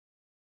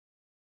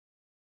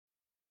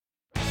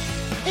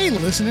Hey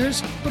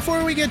listeners,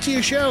 before we get to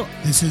your show,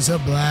 this is a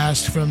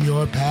blast from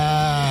your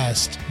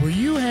past. Were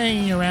you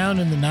hanging around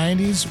in the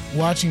 90s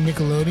watching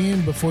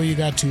Nickelodeon before you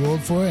got too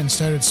old for it and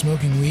started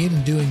smoking weed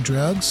and doing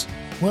drugs?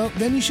 Well,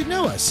 then you should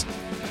know us.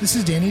 This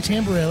is Danny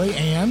Tamborelli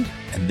and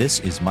this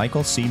is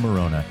Michael C.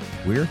 Morona.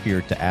 We're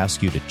here to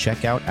ask you to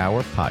check out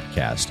our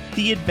podcast,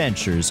 The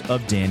Adventures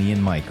of Danny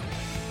and Michael.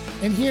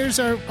 And here's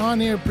our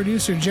on-air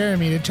producer,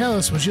 Jeremy, to tell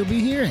us what you'll be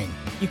hearing.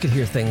 You could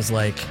hear things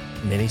like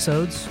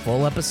minisodes,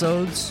 full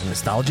episodes,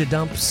 nostalgia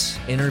dumps,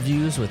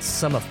 interviews with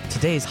some of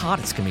today's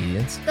hottest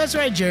comedians. That's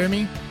right,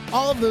 Jeremy.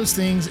 All of those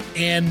things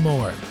and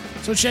more.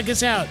 So check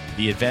us out.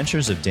 The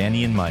Adventures of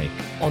Danny and Mike.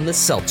 On the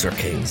Seltzer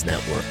Kings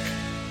Network.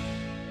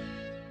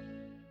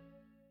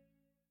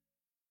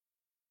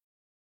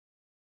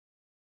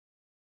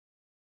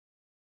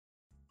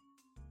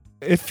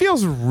 It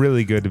feels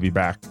really good to be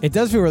back. It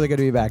does feel really good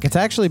to be back. It's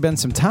actually been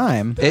some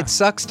time. It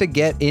sucks to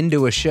get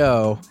into a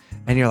show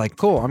and you're like,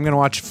 cool, I'm going to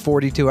watch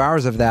 42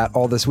 hours of that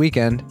all this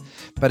weekend.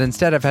 But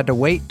instead, I've had to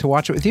wait to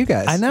watch it with you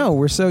guys. I know.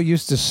 We're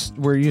used to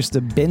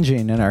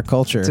binging in our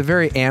culture. It's a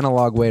very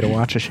analog way to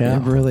watch a show.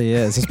 It really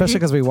is, especially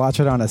because we watch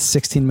it on a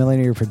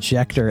 16mm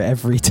projector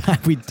every time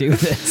we do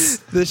this.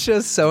 This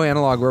show's so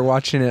analog. We're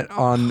watching it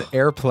on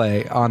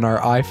AirPlay on our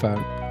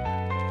iPhone.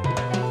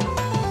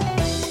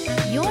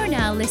 You're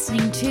now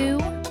listening to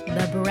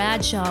The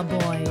Bradshaw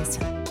Boys,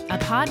 a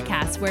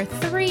podcast where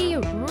three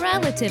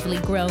relatively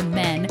grown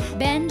men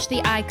binge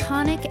the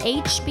iconic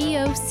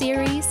HBO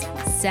series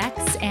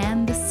Sex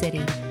and the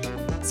City.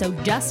 So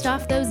dust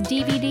off those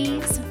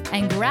DVDs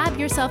and grab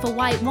yourself a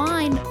white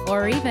wine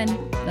or even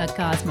the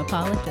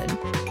Cosmopolitan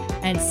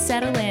and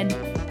settle in.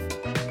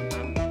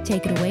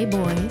 Take it away,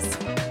 boys.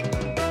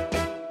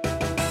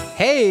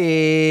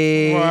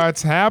 Hey!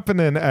 What's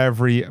happening,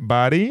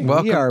 everybody?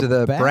 Welcome to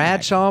the back.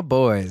 Bradshaw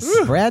Boys.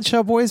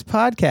 Bradshaw Boys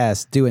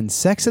podcast, doing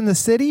Sex in the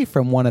City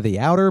from one of the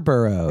outer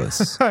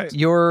boroughs.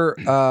 Your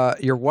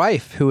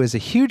wife, who is a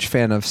huge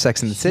fan of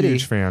Sex and the City,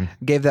 Huge fan.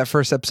 gave that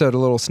first episode a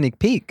little sneak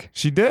peek.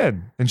 She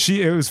did. And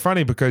it was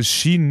funny because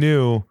she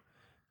knew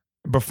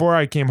before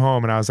I came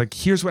home and I was like,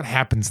 here's what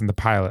happens in the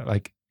pilot.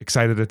 Like,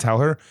 excited to tell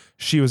her.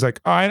 She was like,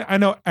 oh, I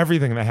know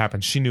everything that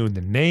happens. She knew the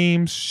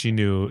names. She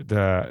knew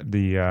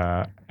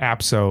the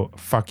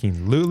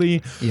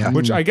abso-fucking-lutely. Yeah.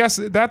 Which I guess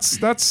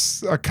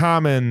that's a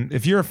common,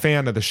 if you're a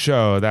fan of the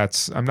show,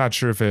 I'm not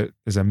sure if it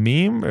is a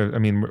meme. I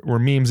mean, were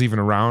memes even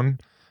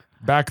around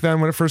back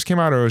then when it first came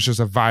out, or it was just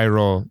a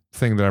viral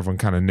thing that everyone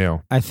kind of knew?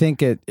 I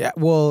think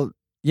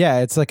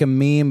it's like a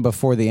meme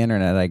before the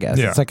internet, I guess.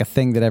 Yeah. It's like a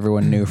thing that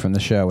everyone knew from the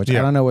show, which I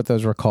don't know what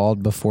those were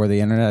called before the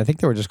internet. I think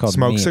they were just called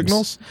Smoke memes.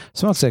 signals?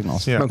 Smoke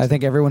signals. Yeah. I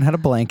think everyone had a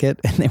blanket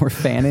and they were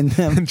fanning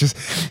them. Just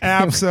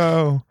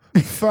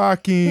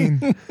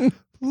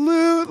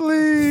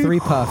abso-fucking-lutely. 3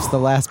 puffs. The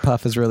last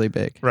puff is really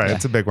big. Right, Yeah.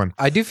 it's a big one.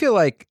 I do feel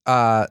like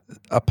a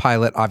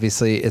pilot,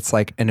 obviously, it's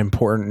like an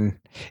important,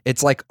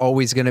 it's like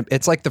always going to,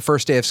 it's like the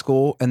first day of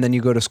school and then you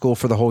go to school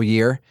for the whole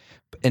year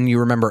and you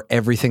remember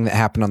everything that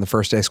happened on the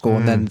first day of school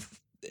and then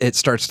it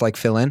starts to like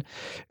fill in.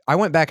 I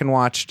went back and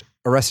watched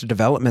Arrested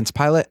Development's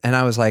pilot and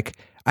I was like,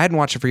 I hadn't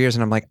watched it for years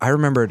and I'm like, I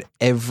remembered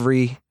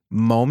every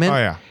moment. Oh,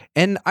 yeah.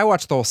 And I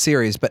watched the whole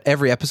series, but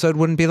every episode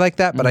wouldn't be like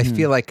that. But I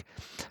feel like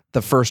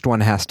the first one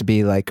has to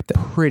be like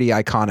pretty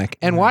iconic.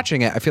 And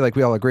watching it, I feel like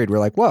we all agreed. We're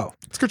like, whoa.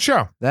 It's a good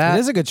show. That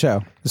It is a good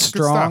show. It's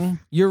strong.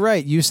 stuff. You're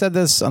right. You said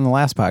this on the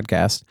last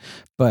podcast,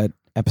 but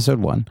episode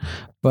 1.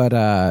 But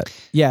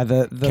yeah,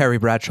 the Carrie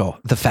Bradshaw,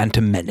 The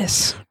Phantom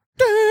Menace.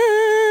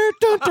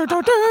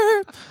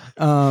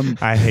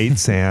 I hate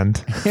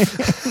sand.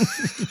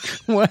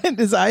 What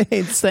is I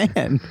hate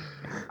sand?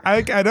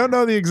 I don't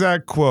know the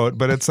exact quote,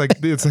 but it's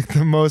like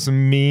the most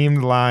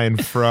memed line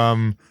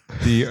from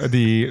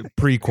the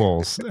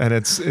prequels, and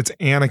it's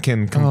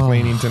Anakin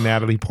complaining to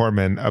Natalie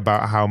Portman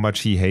about how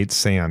much he hates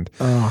sand.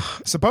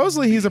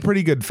 Supposedly he's a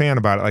pretty good fan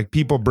about it. Like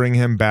people bring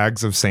him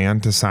bags of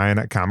sand to sign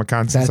at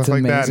Comic-Cons and That's stuff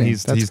like that, and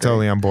amazing. he's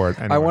totally on board.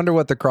 Anyway. I wonder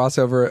what the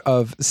crossover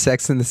of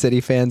Sex and the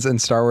City fans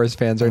and Star Wars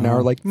fans are now.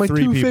 Are like my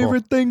 3 two people.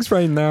 favorite things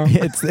right now.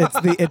 It's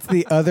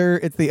the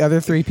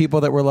other 3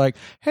 people that were like,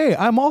 hey,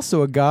 I'm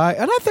also a guy,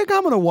 and I think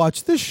I'm gonna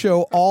watch this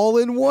show all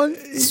in one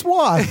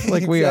swath,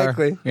 like we are.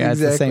 Exactly. Yeah,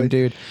 it's the same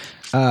dude.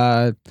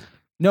 No,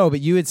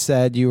 but you had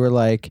said you were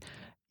like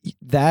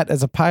that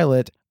as a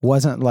pilot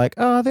wasn't like,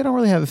 oh, they don't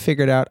really have it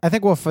figured out. I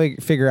think we'll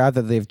figure out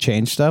that they've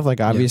changed stuff. Like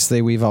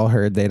obviously we've all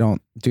heard they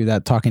don't do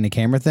that talking to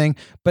camera thing,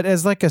 but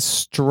as like a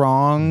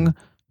strong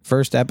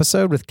first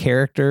episode with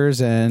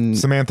characters and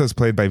Samantha's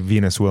played by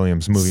Venus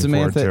Williams moving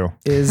forward too.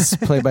 is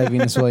played by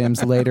Venus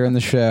Williams later in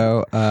the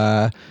show.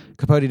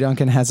 Capote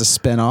Duncan has a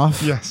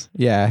spinoff. Yes.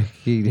 Yeah,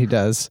 he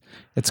does.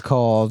 It's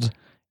called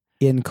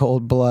In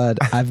Cold Blood,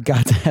 I've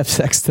Got to Have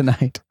Sex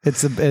Tonight.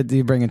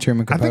 You bring in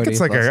Truman Capote. I think it's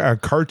like a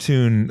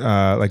cartoon,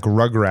 like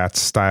Rugrats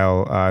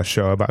style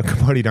show about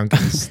Capote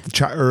Duncan's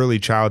early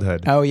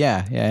childhood. Oh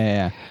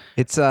yeah.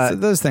 It's So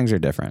those things are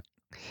different.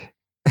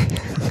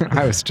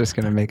 I was just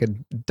gonna make a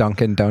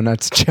Dunkin'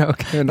 Donuts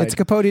joke. It's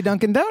Capote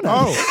Dunkin' Donuts.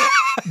 Oh,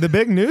 the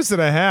big news that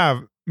I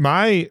have,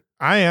 I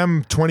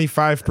am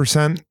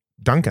 25%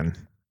 Duncan.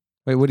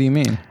 Wait, what do you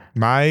mean?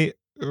 My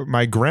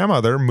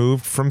grandmother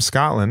moved from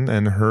Scotland,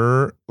 and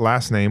her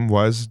last name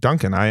was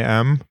Duncan. I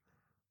am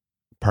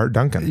part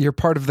Duncan. You're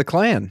part of the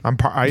clan. I'm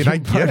part. I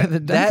Part get of it. the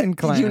Duncan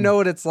clan. You know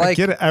what it's like. I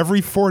get it.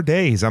 Every 4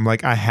 days, I'm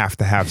like, I have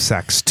to have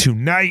sex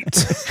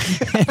tonight.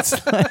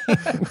 It's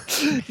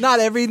like,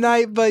 Not every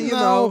night, but you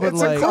know, but it's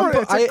like- a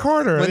quarter. It's a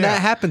quarter. When yeah.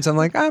 that happens, I'm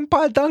like, I'm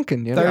part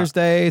Duncan. You know?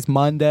 Thursdays,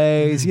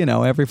 Mondays,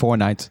 every 4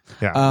 nights.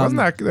 Yeah,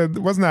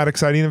 wasn't that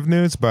exciting of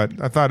news? But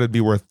I thought it'd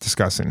be worth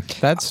discussing.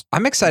 That's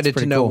I'm excited to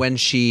pretty know cool.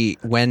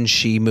 when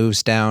she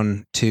moves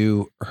down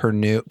to her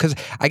new, because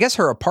I guess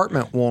her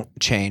apartment won't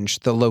change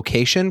the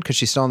location because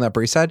she's still on the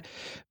Upper East Side.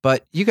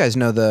 But you guys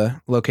know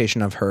the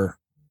location of her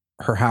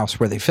house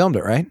where they filmed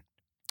it, right?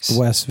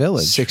 West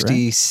Village. right?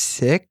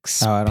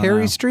 66 Oh, I don't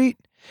Perry know. Street.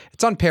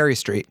 It's on Perry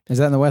Street. Is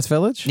that in the West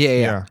Village?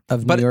 Yeah.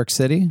 Of But- New York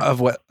City?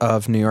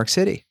 Of New York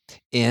City.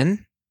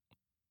 In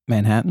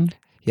Manhattan?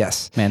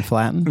 yes,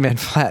 Manflatten?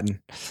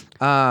 Manhattan.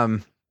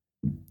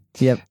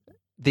 Yep.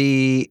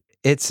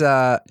 It's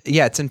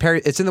in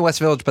Perry. It's in the West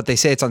Village, but they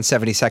say it's on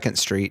 72nd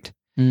Street.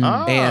 Mm.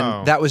 Oh.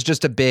 And that was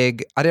just a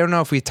big, I don't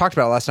know if we talked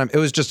about it last time. It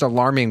was just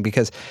alarming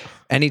because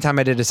anytime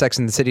I did a Sex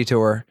and the City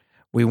tour,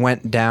 we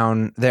went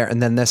down there.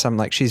 And then I'm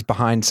like, she's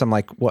behind some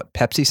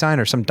Pepsi sign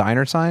or some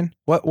diner sign.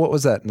 What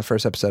was that in the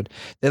first episode?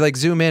 They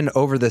zoom in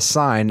over this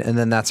sign and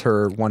then that's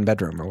her 1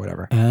 bedroom or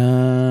whatever.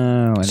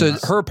 Oh. I So know.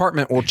 her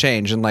apartment will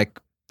change in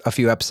a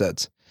few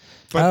episodes.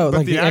 But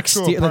like the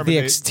actual like the apartment-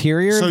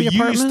 exterior so of the you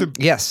apartment? used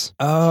to. Yes.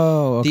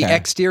 Oh, okay. The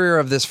exterior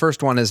of this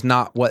first one is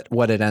not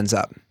what it ends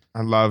up.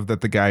 I love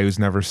that the guy who's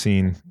never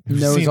seen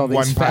Knows seen all these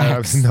one pilot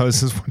facts. knows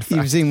his one fact.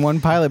 You've seen one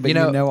pilot, but You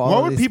know, all What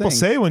of would these people things.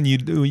 say when you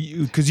do?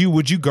 Because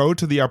would you go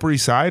to the Upper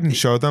East Side and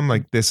show them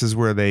this is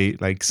where they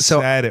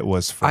So, said it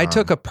was from? I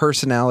took a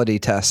personality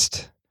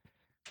test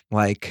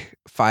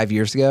 5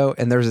 years ago,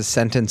 and there was a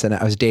sentence in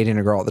it. I was dating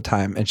a girl at the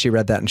time, and she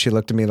read that, and she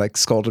looked at me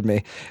scolded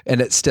me,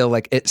 and it's still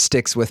it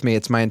sticks with me.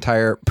 It's my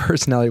entire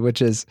personality,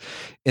 which is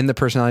in the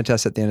personality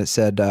test at the end.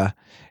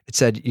 It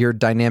said your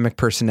dynamic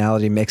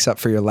personality makes up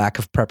for your lack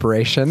of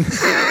preparation.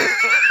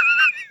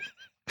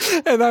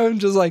 And I'm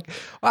just well,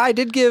 I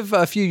did give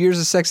a few years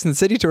of Sex and the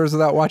City tours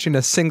without watching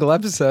a single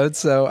episode,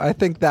 so I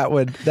think that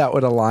would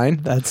align.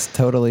 That's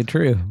totally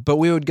true. But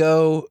we would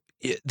go.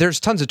 There's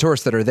tons of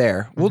tourists that are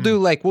there. We'll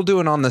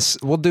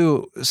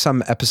do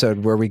some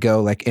episode where we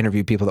go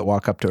interview people that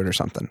walk up to it or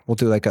something. We'll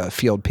do a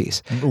field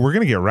piece. We're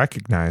gonna get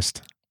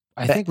recognized.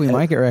 I think we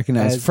might get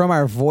recognized as- from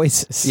our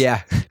voices.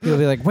 Yeah, You'll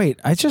be like, wait,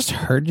 I just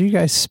heard you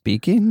guys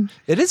speaking.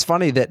 it is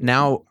funny that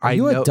now Are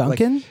you a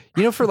Duncan?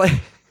 for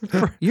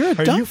You're a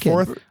Are Duncan. you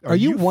fourth? Are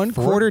you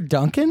 1/4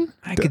 Duncan?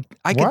 I could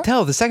What?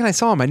 tell the second I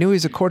saw him. I knew he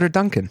was a quarter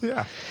Duncan.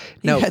 Yeah.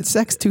 No. He had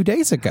sex 2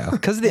 days ago.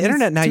 Because of the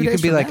internet now, 2 you days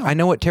could be from like, now. I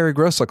know what Terry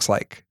Gross looks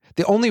like.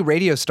 The only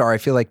radio star I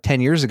feel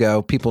 10 years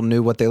ago people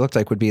knew what they looked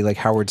like would be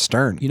Howard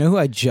Stern. You know who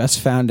I just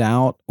found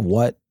out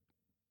what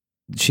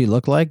she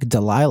looked like?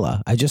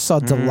 Delilah. I just saw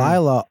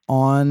Delilah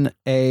on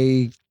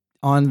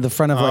the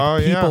front of Oh,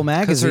 yeah. People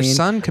Because her magazine.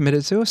 son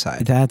committed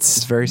suicide. That's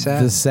It's very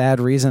sad. The sad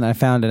reason I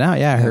found it out.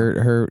 Yeah,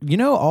 her.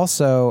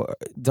 Also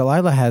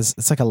Delilah has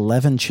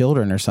 11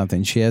 children or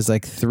something. She has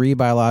 3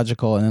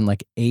 biological and then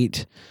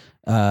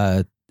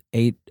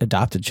 8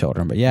 adopted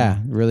children. But yeah,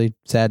 really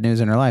sad news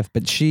in her life.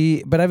 But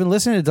I've been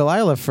listening to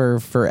Delilah for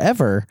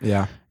forever.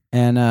 Yeah.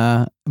 And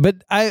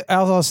but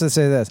I'll also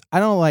say this: I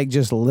don't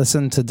just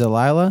listen to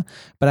Delilah,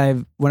 but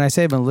when I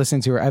say I've been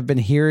listening to her, I've been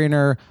hearing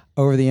her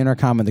over the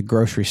intercom at the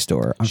grocery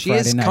store on She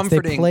Friday is nights.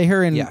 comforting. They play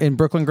her Yeah. in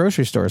Brooklyn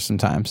grocery stores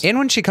sometimes. And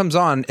when she comes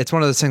on, it's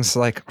one of those things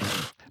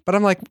but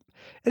I'm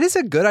it is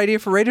a good idea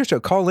for radio show.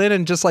 Call in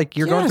and just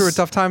you're going through a Yes.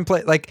 tough time.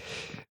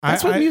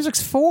 That's what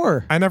music's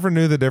for. I never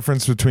knew the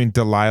difference between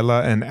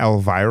Delilah and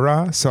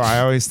Elvira, so I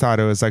always thought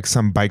it was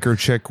some biker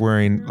chick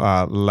wearing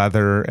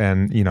leather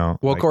and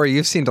Well, Corey,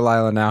 you've seen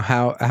Delilah now.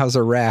 How's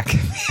her rack?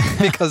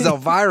 Because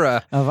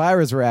Elvira.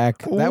 Elvira's rack.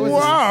 That was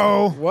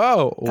whoa.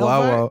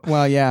 Whoa.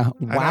 Well, yeah.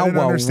 And I didn't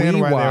understand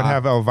why they would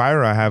have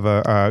Elvira have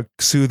a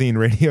soothing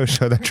radio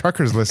show that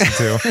truckers listen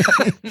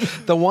to.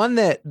 The one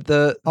that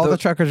all the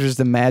truckers are just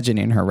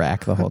imagining her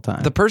rack the whole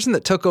time. the person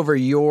that took over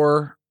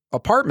your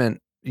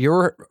apartment,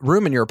 your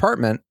room in your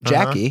apartment,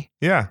 Jackie,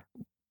 Yeah,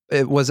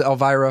 it was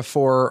Elvira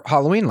for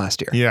Halloween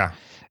last year. yeah.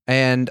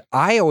 And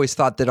I always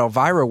thought that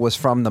Elvira was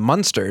from the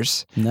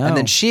Munsters. No. And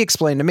then she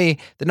explained to me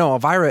that no,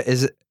 Elvira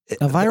is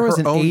Elvira was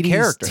her an own 80s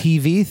character.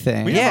 TV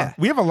thing.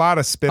 We have a lot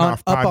of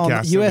spin-off Up All-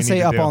 podcasts. USA that we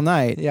need Up to do. All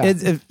Night. Yeah.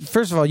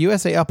 First of all,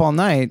 USA Up All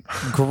Night,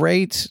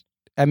 great.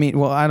 I mean,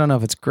 well, I don't know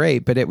if it's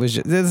great, but it was.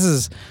 This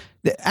is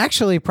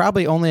actually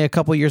probably only a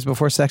couple years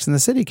before Sex and the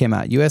City came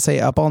out. USA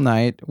Up All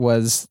Night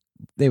was.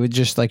 They would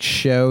just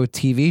show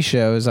TV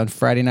shows on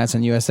Friday nights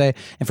on USA,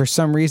 and for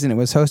some reason, it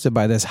was hosted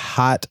by this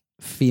hot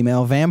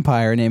female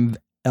vampire named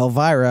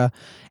Elvira,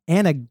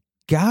 and a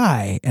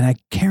guy, and I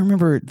can't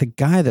remember the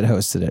guy that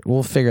hosted it.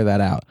 We'll figure that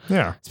out.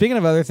 Yeah. Speaking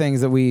of other things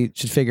that we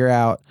should figure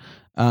out,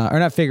 or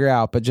not figure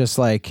out, but just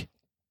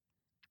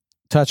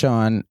touch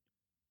on.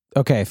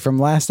 Okay, from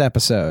last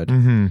episode,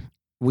 Mm-hmm.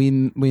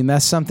 we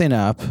messed something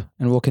up,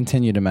 and we'll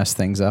continue to mess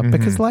things up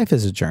because life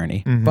is a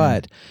journey.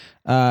 But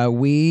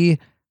we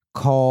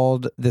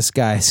called this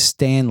guy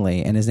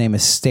Stanley, and his name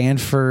is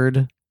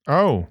Stanford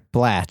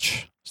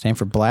Blatch.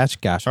 Stanford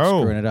Blatch. Gosh, I'm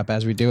screwing it up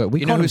as we do it.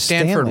 We You know called who him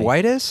Stanford Stanley.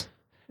 White is?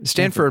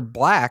 Stanford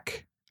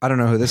Black. I don't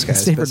know who this guy is,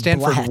 but Stanford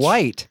Stanford Blatch.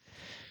 White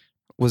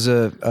was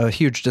a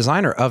huge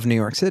designer of New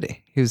York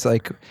City. He was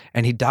like,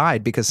 and he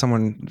died because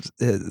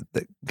the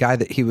guy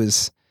that he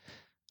was,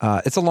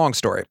 it's a long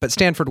story, but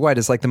Stanford White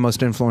is like the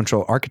most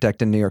influential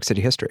architect in New York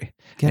City history.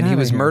 And he outta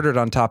was here. murdered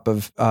on top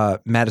of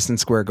Madison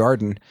Square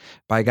Garden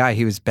by a guy.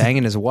 He was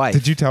banging his wife.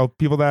 Did you tell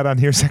people that on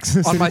here, Sex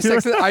and the on my City?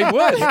 sex? I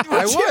would.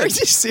 I Are would.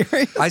 you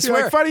serious? I You're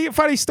swear. like,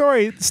 funny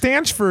story.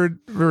 Stanford,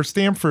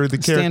 the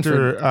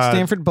character.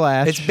 Stanford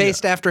Blatch. It's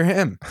based after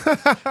him.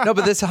 No,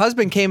 but this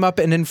husband came up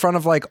and in front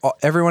of like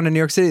everyone in New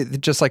York City,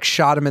 just like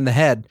shot him in the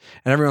head,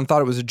 and everyone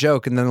thought it was a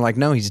joke. And then like,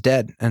 no, he's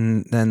dead,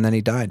 and then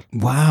he died.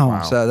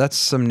 Wow. So that's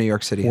some New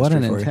York City What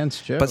history an for you.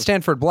 intense joke. But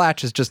Stanford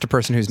Blatch is just a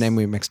person whose name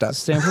we mixed up.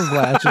 Stanford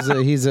Blatch is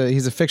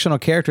he's a fictional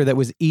character that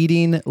was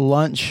eating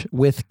lunch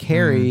with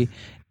Carrie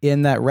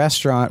in that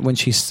restaurant when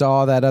she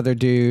saw that other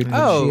dude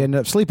that she ended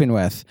up sleeping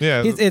with.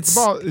 Yeah, it's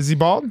bald. Is he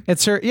bald?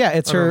 it's her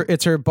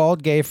it's her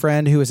bald gay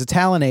friend who is a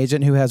talent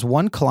agent who has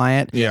one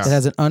client Yeah. that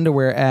has an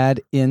underwear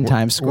ad in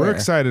Times Square. We're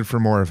excited for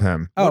more of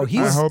him. Oh, I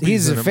he's hope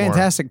he's in a it more.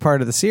 fantastic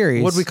part of the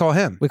series. What'd we call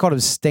him? We called him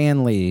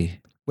Stanley.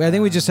 Well, I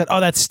think we just said, "Oh,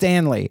 that's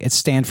Stanley." It's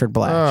Stanford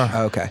Blatch.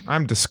 Okay.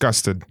 I'm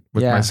disgusted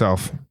with Yeah.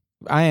 myself.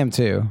 I am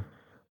too,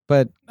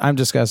 but I'm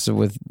disgusted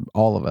with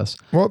all of us.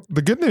 Well,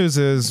 the good news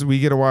is we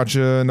get to watch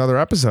another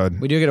episode.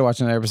 We do get to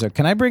watch another episode.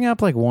 Can I bring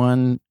up like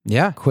one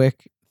Yeah.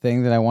 quick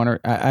thing that I want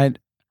to? I'm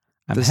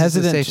This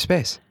hesitant. is a safe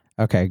space.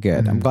 Okay,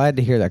 good. I'm glad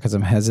to hear that because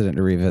I'm hesitant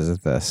to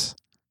revisit this.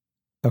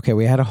 Okay,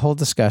 we had a whole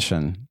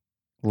discussion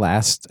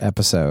last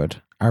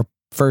episode, our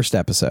first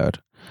episode,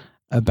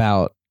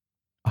 about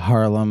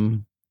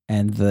Harlem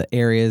and the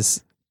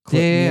areas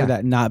near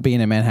that not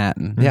being in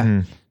Manhattan. Yeah.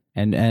 Mhm.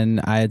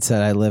 And I had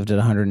said I lived at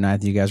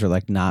 109th. You guys were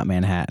like, not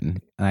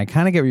Manhattan. And I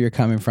kind of get where you're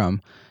coming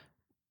from.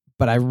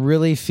 But I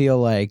really feel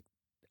like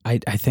I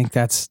think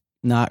that's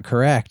not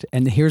correct.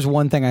 And here's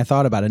one thing I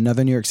thought about,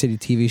 another New York City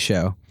TV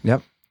show.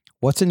 Yep.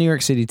 What's a New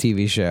York City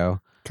TV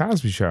show?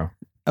 Cosby Show.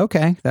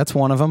 Okay, that's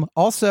one of them.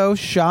 Also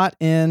shot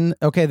in,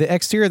 the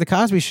exterior of the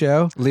Cosby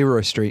Show.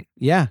 Leroy Street.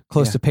 Yeah,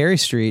 close Yeah. to Perry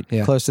Street,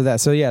 Yeah. close to that.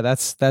 So yeah,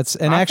 that's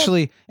and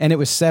actually, and it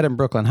was set in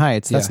Brooklyn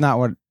Heights. That's not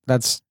what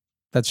that's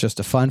just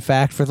a fun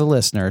fact for the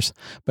listeners.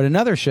 But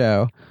another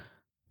show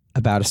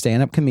about a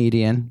stand-up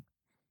comedian,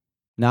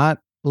 not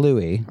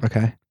Louis.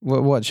 Okay.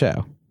 What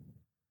show?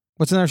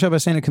 What's another show about a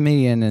stand-up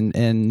comedian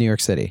in New York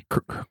City?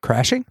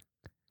 Crashing?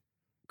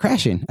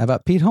 Crashing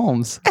about Pete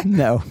Holmes.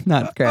 No,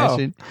 not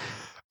Crashing.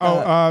 In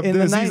the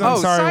this season, I'm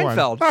sorry,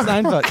 Seinfeld.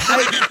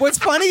 Seinfeld. What's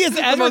funny is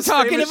as we're most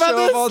talking famous about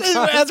show of all this,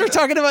 time. as we're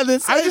talking about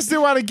this, I just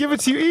didn't want to give it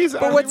to you easy.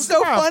 But what's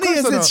so funny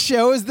is it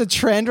shows the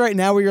trend right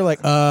now where you're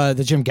like,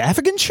 the Jim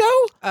Gaffigan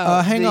show?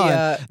 Hang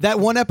on. That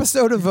one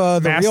episode of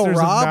The Masters Real of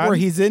Rob None? where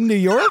he's in New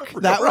York?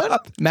 That one?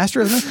 Master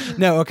of None?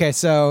 No, okay,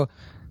 so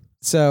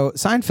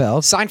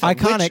Seinfeld.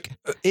 Iconic.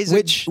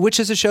 Which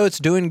is a show it's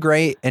doing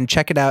great, and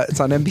check it out. It's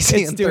on NBC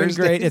It's on doing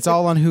Thursday. great. It's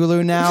all on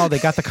Hulu now. They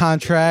got the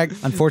contract.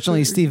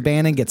 Unfortunately, Steve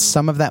Bannon gets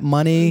some of that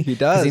money. He 'cause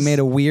does. He made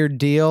a weird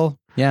deal.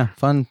 Yeah,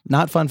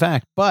 not fun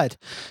fact. But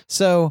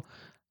so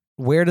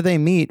where do they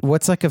meet?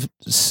 What's like a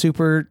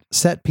super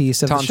set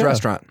piece of Tom's the show?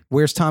 Restaurant.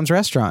 Where's Tom's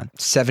Restaurant?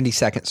 70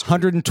 seconds.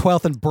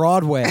 112th and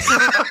Broadway.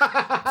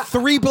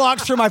 3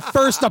 blocks from my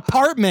first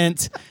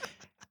apartment.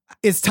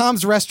 Is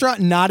Tom's Restaurant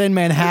not in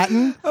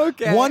Manhattan?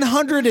 Okay.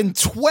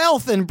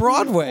 112th and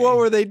Broadway. What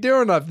were they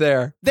doing up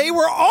there? They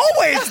were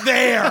always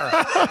there.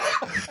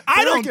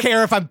 I don't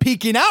care if I'm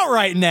peeking out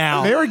right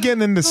now. They were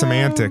getting into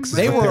semantics.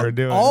 They is what were they were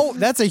doing. all.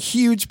 That's a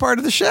huge part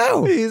of the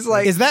show. He's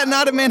like, Is that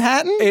not in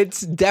Manhattan?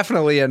 it's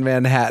definitely in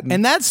Manhattan.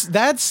 And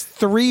that's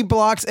 3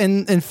 blocks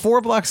and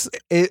 4 blocks.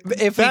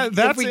 if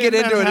That's we get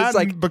in into it, it's Manhattan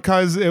like,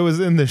 because it was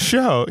in the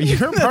show.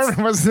 Your apartment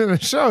wasn't in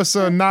the show,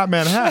 so not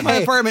Manhattan. My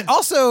apartment.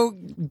 Also,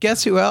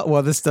 guess who else?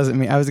 Well, this doesn't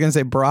mean. I was going to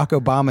say Barack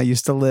Obama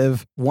used to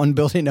live one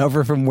building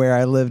over from where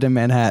I lived in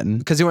Manhattan.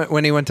 because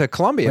when he went to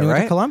Columbia, When he went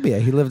to right? Columbia,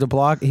 he lived a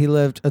block. He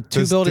lived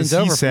 2 buildings does he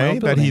over. from my say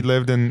old that he building.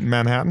 lived in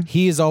Manhattan?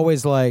 He is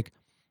always like.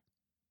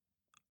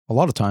 A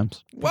lot of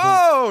times.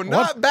 Whoa,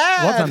 not A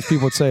bad. lot of times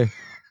people would say,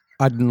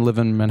 "I didn't live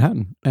in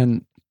Manhattan,"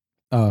 and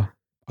I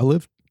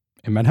lived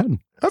in Manhattan.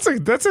 That's a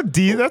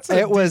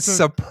It was decent-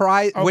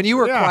 surprise when you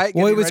were yeah. quiet.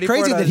 Well, it getting was ready for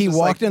crazy I that was he just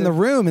walked like, in the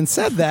room and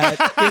said that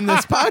in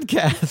this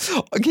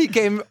podcast. He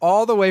came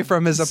all the way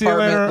from his See you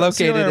apartment later-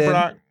 see you located later, in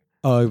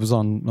Brock. It was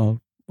on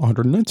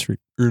 109th Street.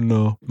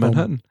 in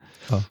Manhattan.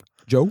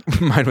 Joe?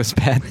 Mine was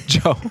bad,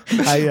 Joe.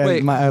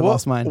 I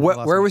lost mine. I lost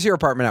Where mine. was your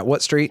apartment at?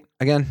 What street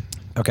again?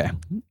 Okay.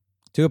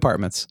 2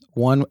 apartments.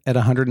 One at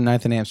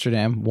 109th in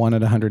Amsterdam, one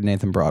at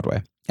 108th and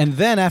Broadway. And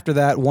then after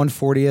that,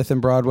 140th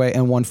and Broadway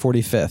and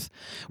 145th,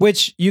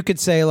 which you could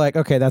say like,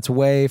 okay, that's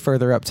way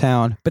further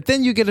uptown. But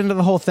then you get into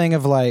the whole thing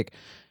of like,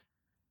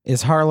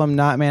 Is Harlem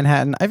not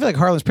Manhattan? I feel like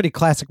Harlem's pretty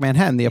classic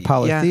Manhattan. The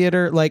Apollo Yeah.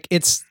 Theater, like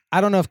it's.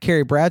 I don't know if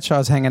Carrie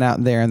Bradshaw's hanging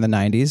out there in the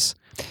 '90s,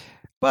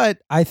 but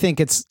I think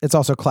it's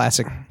also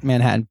classic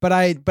Manhattan. But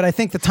I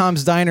think the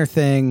Tom's Diner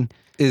thing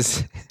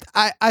Is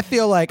I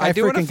feel like I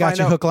do wanna freaking got find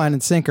you out- hook, line,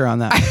 and sinker on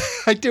that.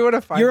 I do want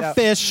to find You're out.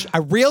 a fish. I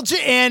reeled you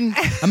in.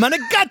 I'm gonna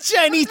gut you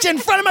and eat you in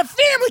front of my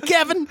family,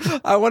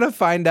 Kevin. I want to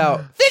find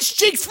out. Fish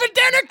cheeks for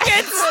dinner,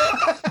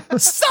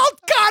 kids. Salt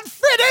cod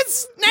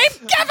fritters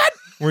named Kevin.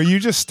 Were you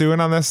just stewing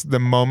on this the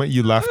moment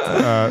you left? Oh,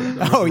 yeah,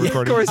 of recording?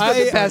 Of course,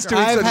 I- the past 2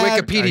 weeks I've on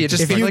had- Wikipedia,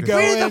 just if you like, go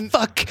where in- the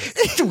fuck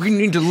do we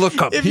need to look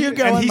up? If you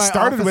go And in he my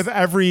started office- with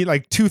every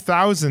like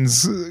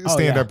 2000s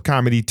stand-up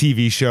comedy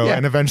TV show, Yeah.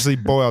 and eventually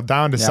boiled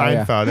down to Yeah,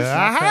 Seinfeld.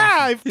 Aha!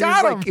 I've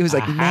got him. He was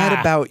like, mad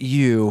about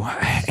you.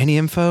 Any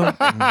info?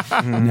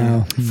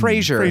 No.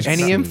 Frasier.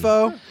 Any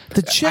info?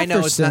 The I know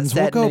it's not Jeffersons.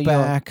 We'll set go in New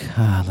York.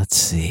 back. Let's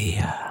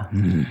see.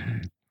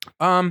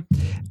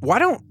 Why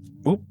don't?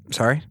 Oop,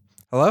 sorry.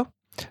 Hello.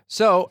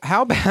 So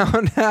how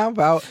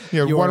about?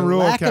 Yeah, Your one rule,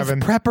 lack Kevin.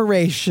 of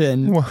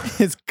preparation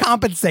is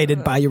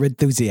compensated by your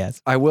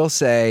enthusiasm. I will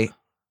say,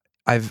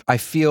 I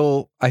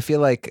feel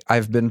like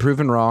I've been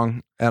proven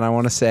wrong, and I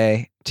want to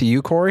say to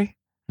you, Corey,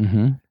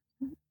 Mm-hmm.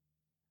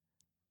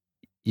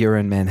 you're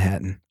in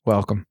Manhattan.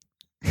 Welcome.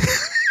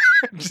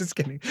 Just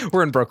kidding.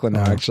 We're in Brooklyn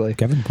now, actually.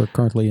 Kevin, we're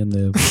currently in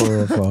the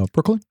borough of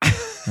Brooklyn,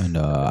 and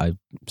I'm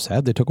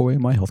sad they took away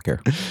my health care.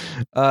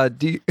 Not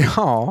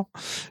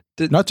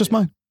just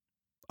mine,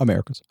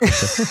 America's.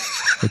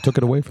 They took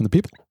it away from the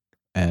people,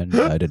 and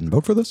I didn't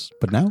vote for this,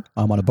 but now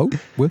I'm on a boat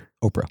with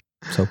Oprah.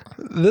 So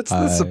That's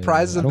the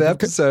surprise I of don't the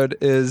think it- episode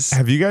is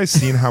Have you guys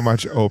seen how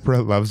much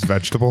Oprah loves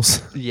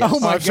vegetables? yes. Oh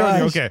my I'm showing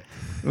you. gosh. Okay,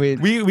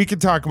 we we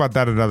could talk about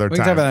that another can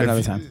time. talk about that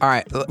If- another time. All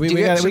right. We Do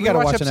you guys- got should to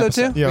watch watch an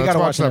episode. Yeah, we let's got to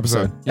watch watch an the episode.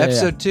 episode. Yeah,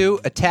 Episode 2,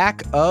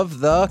 Attack of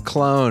the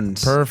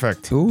Clones.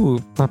 Perfect. Ooh.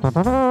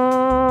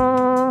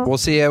 We'll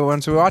see you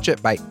once we watch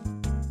it. Bye.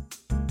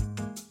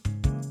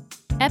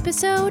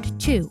 Episode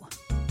 2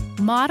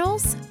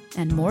 Models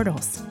and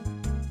Mortals.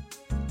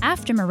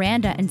 After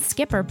Miranda and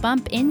Skipper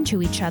bump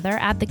into each other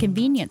at the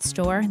convenience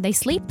store, they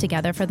sleep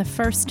together for the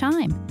first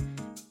time.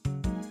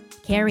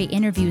 Carrie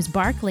interviews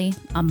Barkley,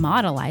 a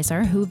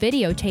modelizer who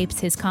videotapes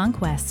his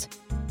conquest.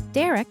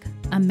 Derek,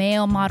 a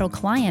male model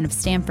client of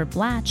Stanford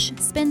Blatch,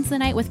 spends the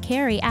night with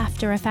Carrie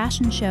after a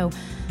fashion show,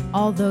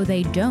 although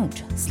they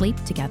don't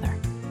sleep together.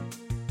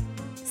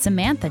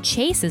 Samantha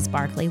chases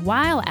Barkley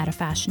while at a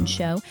fashion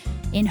show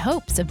in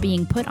hopes of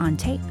being put on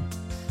tape.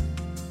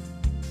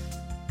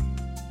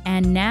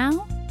 And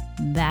now,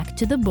 back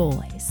to the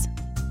boys.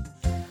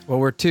 Well,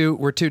 we're two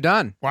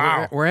done.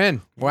 Wow. We're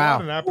in. What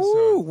an Wow. episode.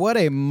 Ooh, what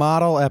a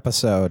model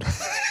episode.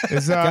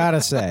 Is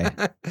Gotta say.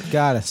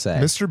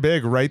 Mr.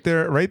 Big right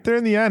there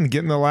in the end,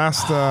 getting the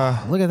last.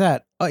 Look at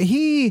that.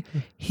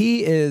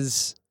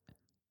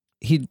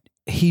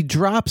 He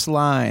drops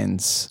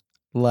lines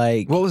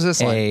like What was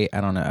this I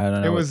don't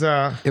know. It was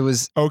It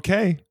was.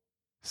 okay.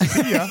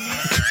 See ya.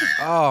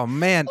 Oh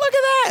man. Look at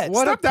that.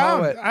 What a Step down.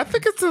 poet. I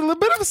think it's a little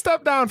bit of a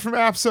step down from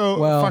Abso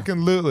Well,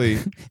 fucking Lutely.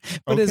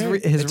 But his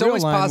It's real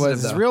always line positive,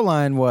 was though. his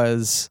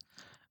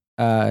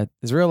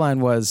real line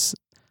was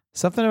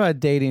something about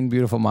dating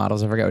beautiful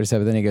models. I forgot what he said,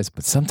 but then he goes,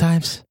 "But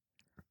sometimes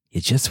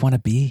you just want to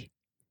be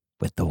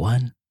with the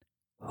one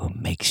who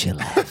makes you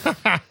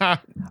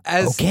laugh."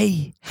 As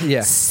Okay.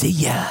 yeah. See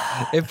ya.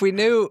 If we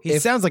knew, He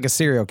sounds like a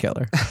serial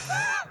killer.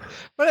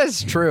 but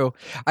it's true.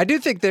 I do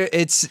think there.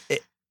 It's.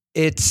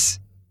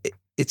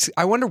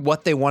 I wonder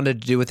what they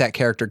wanted to do with that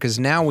character because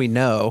now we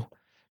know.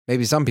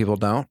 Maybe some people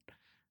don't.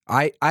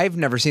 I've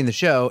never seen the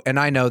show, and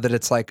I know that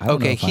it's like I don't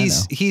know okay, if I know.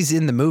 he's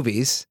in the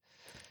movies,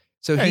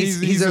 so Yeah, he's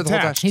he's there the whole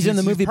time. attached. He's in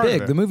the He's movie part of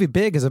Big. it. The movie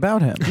Big is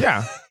about him.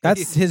 Yeah.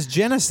 That's his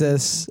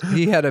genesis.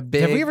 He had a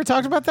big. Have we ever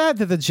talked about that?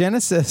 That the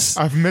genesis.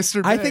 Of Mr.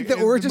 Big. I think the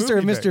is origin story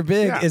of movie Mr.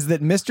 Big Yeah. is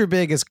that Mr.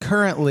 Big is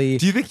currently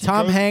Do you think he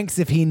Tom goes- Hanks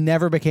if he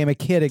never became a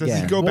kid Does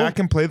again. he go back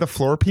and play the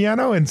floor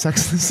piano in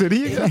Sex and the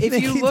City again?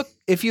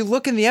 If you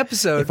look in the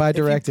episode, If I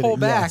directed you pull it,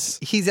 back, yes.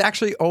 he's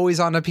actually always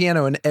on a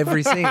piano in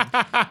every scene.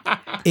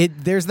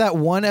 There's that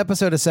one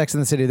episode of Sex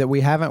and the City that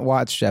we haven't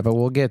watched yet, but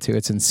we'll get to.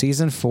 It's in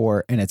season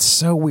 4, and it's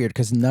so weird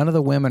because none of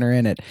the women are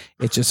in it.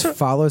 It just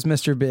follows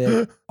Mr.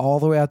 Big all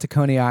the way out to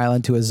Coney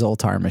Island to a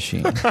Zoltar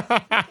machine.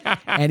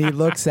 And he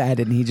looks at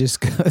it and he just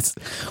goes,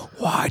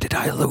 "Why did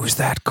I lose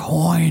that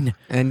coin?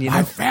 And you My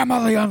know,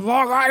 family on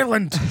Long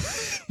Island.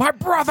 My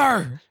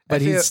brother."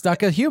 But FAO he's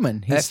stuck a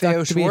human. He's stuck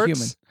FAO to be a human.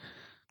 Schwartz,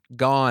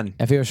 gone.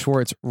 FAO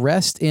Schwartz,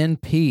 rest in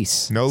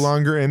peace. No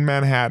longer in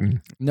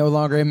Manhattan. No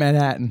longer in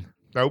Manhattan.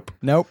 Nope.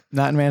 Nope,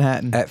 not in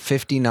Manhattan. At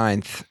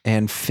 59th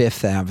and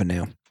 5th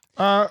Avenue.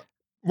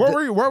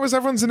 What was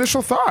everyone's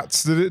initial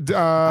thoughts? Did it?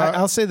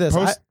 I'll say this.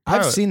 I've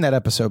post-pilot. seen that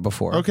episode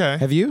before. Okay.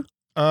 Have you?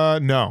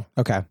 No.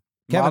 Okay.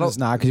 Kevin is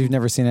not because you've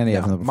never seen any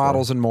of them before.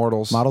 Models and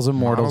Mortals. Models and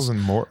Mortals. Models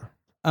and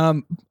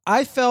more.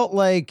 I felt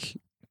like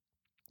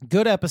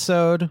good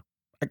episode,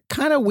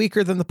 kind of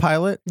weaker than the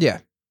pilot, Yeah.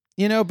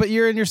 you know, but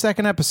you're in your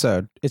second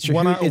episode. It's your,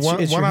 One Hoot- out- it's, one-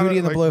 it's your one out Hootie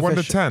of, and the like, Blowfish. 1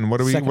 to 10.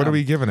 What are we second What are album.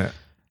 we giving it?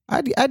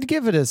 I'd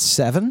give it a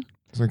 7.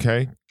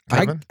 Okay.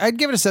 Kevin? I'd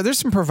give it a 7. There's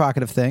some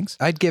provocative things.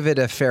 I'd give it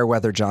a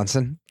Fairweather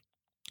Johnson.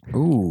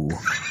 Ooh.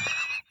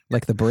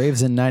 Like the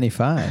Braves in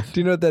 95. Do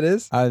you know what that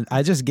is?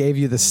 I just gave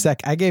you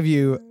I gave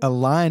you a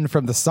line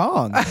from the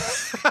song.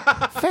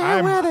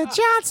 Fairweather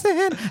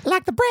Johnson,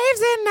 like the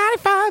Braves in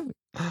 95.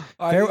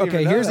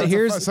 Okay,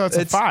 here's so it's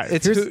a 5.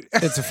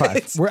 It's a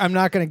 5. I'm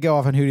not going to go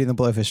off on Hootie and the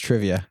Blowfish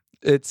trivia.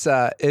 It's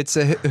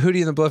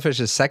Hootie and the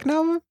Blowfish's second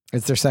album.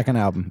 It's their second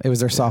album. It was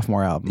their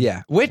sophomore album.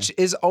 Yeah, which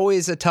is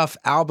always a tough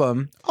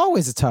album.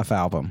 Always a tough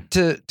album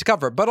to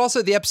cover. But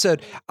also the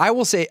episode.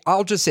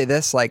 I'll just say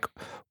this: like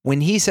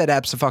when he said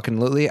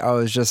 "abso-fucking-lutely," I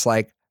was just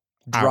like,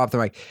 drop the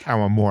mic. I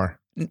want more.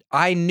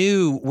 I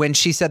knew when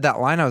she said that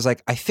line, I was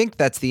like, I think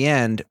that's the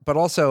end. But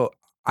also,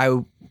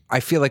 I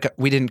feel like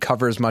we didn't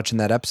cover as much in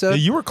that episode. Yeah,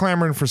 you were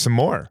clamoring for some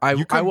more. I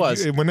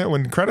was.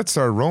 When credits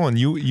started rolling,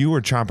 you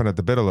were chomping at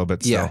the bit a little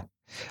bit still. Yeah.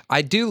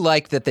 I do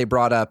like that they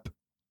brought up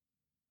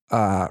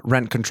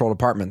rent-controlled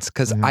apartments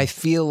because I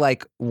feel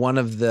like one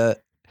of the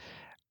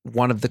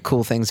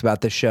cool things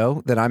about this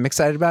show that I'm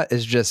excited about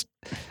is just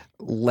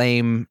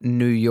lame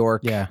New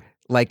York,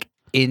 like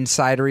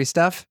insidery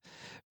stuff.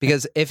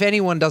 Because if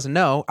anyone doesn't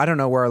know, I don't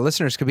know where our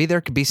listeners could be.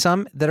 There could be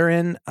some that are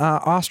in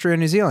Austria,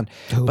 New Zealand,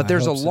 but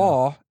there's a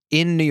law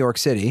in New York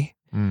City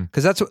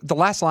because that's what the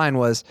last line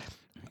was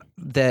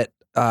that.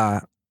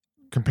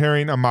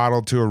 Comparing a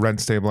model to a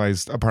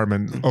rent-stabilized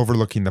apartment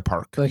overlooking the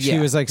park. Like she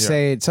was like,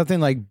 say something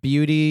like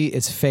beauty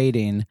is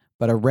fading,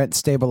 but a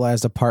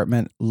rent-stabilized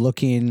apartment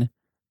looking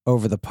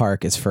over the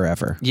park is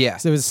forever. Yeah.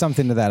 So it was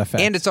something to that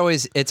effect. And it's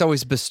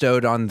always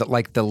bestowed on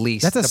the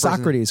lease. That's a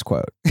Socrates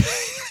quote.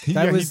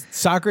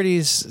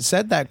 Socrates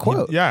said that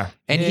quote.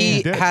 And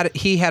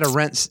he had a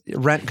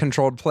rent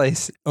controlled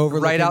place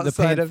right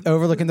outside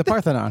overlooking the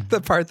Parthenon.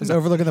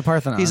 Overlooking the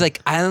Parthenon. He's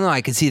like, I don't know,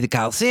 I can see the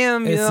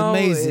Coliseum. It's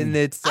amazing. And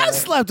it's I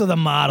slept with a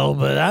model,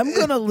 but I'm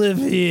gonna live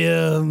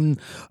here.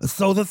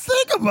 So the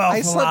thing about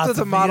I slept with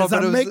a model,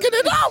 but I'm making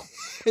it out.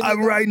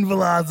 I'm writing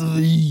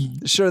philosophy.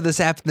 Sure, this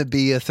happened to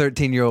be a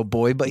 13-year-old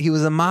boy, but he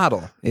was a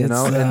model, and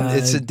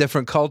it's a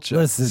different culture.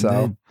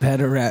 Listen,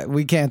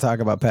 we can't talk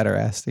about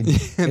pederasty.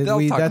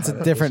 That's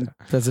a different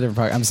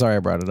part. I'm sorry I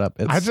brought it up.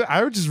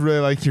 I would just really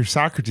like your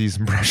Socrates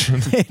impression.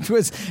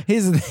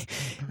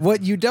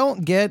 What you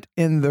don't get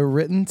in the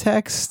written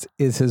text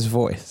is his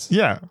voice.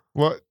 Yeah.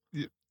 Well,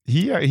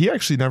 he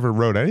actually never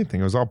wrote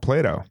anything. It was all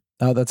Plato.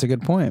 Oh, that's a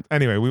good point.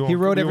 Anyway, he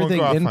wrote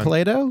everything in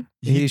Play-Doh?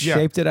 He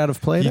shaped it out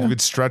of Play-Doh? He would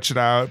stretch it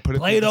out, put it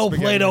Play-Doh.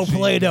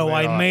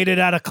 I made it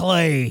out of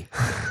clay.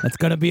 That's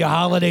going to be a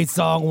holiday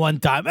song one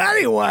time.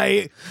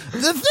 Anyway,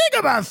 the thing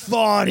about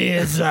thought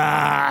is...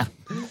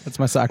 That's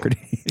my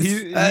Socrates.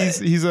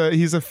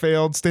 He's a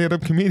failed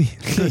stand-up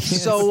comedian.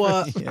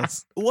 So,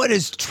 what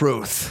is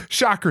truth?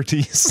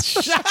 Socrates.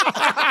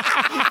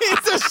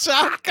 It's a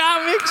shock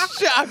comic,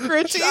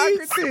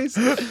 Socrates.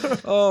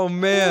 Oh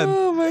man.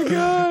 Oh my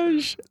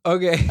gosh.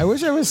 Okay. I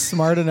wish I was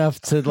smart enough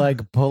to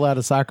like pull out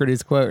a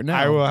Socrates quote.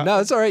 No,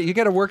 it's all right. You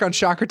got to work on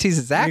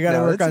Socrates' act. You got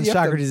to work on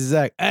Socrates'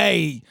 act.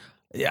 Hey.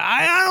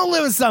 I don't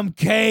live in some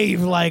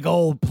cave like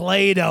old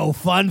Play-Doh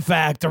Fun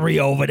Factory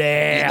over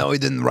there. No, he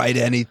didn't write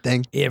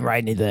anything. He didn't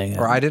write anything.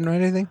 Or I didn't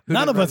write anything?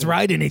 None of us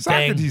write anything.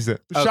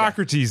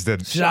 Socrates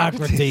did.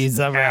 Socrates.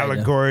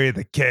 Allegory of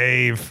the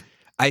cave.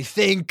 I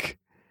think,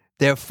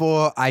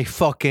 therefore I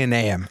fucking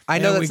am. I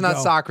know that's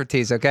not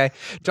Socrates, okay?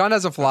 John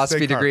has a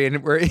philosophy degree,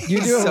 and you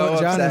do. So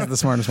John is the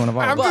smartest one of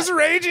all. I'm just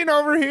raging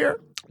over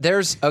here.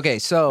 There's a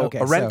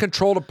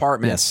rent-controlled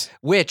apartment,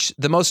 which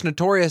the most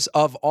notorious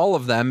of all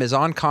of them is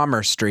on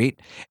Commerce Street,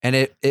 and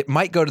it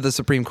might go to the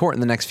Supreme Court in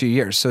the next few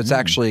years. So it's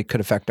actually could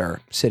affect our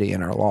city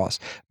and our laws.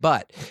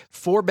 But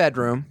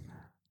 4-bedroom.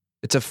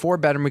 It's a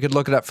 4-bedroom. We could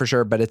look it up for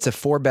sure, but it's a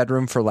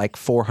 4-bedroom for like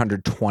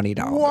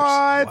 $420.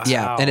 What?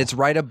 Yeah, and it's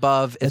right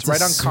above. It's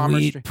right on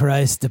Commerce Street. Sweet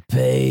price to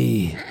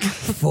pay.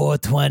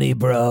 $420,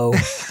 bro.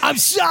 I'm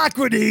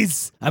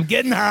Socrates. I'm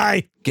getting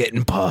high.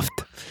 Getting puffed.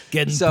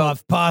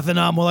 Puffed.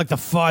 Parthenon, more like the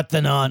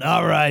Farthenon.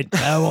 All right,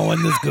 that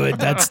one was good.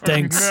 That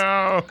stinks.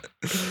 No.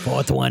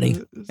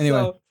 $420.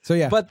 Anyway, so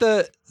yeah. But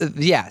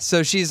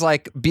so she's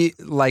like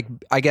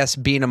I guess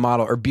being a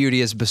model or beauty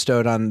is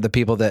bestowed on the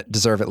people that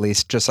deserve it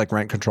least, just like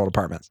rent-controlled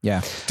apartments.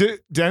 Yeah. Do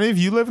any of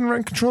you live in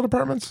rent-controlled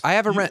apartments? I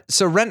have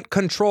so rent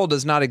control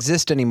does not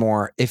exist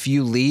anymore. If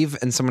you leave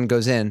and someone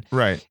goes in,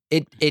 right?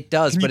 It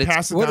does, Can but you it's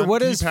pass it down?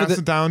 What Can is you pass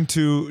it down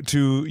to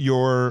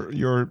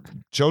your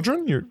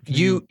children?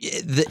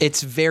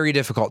 It's very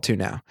difficult to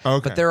now.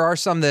 Okay. But there are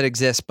some that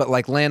exist. But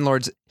like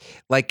landlords,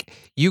 like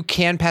you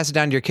can pass it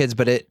down to your kids,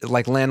 but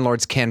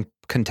landlords can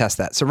contest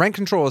that. So rent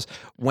control is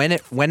when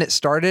it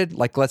started,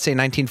 like let's say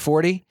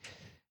 1940.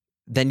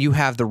 Then you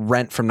have the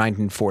rent from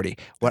 1940.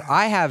 What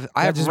I have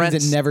rent.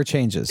 It never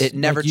changes. It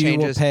never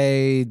changes.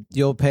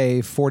 You'll pay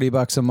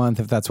 $40 a month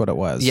if that's what it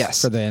was.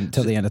 Yes, till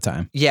the end of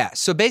time. Yeah.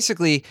 So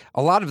basically,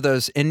 a lot of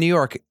those in New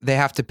York, they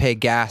have to pay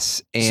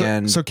gas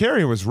and so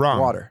Carrie was wrong.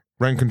 Water.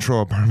 Rent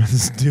control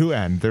apartments do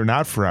end. They're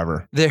not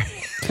forever. They're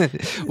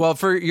well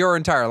for your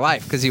entire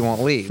life because you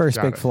won't leave. First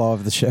big flaw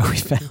of the show we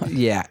found.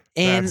 Yeah,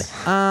 and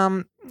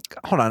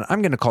hold on,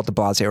 I'm going to call De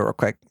Blasio real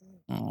quick.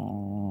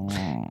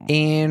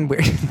 And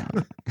we're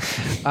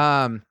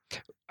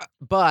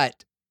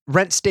but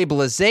rent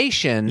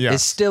stabilization Yes.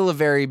 is still a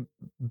very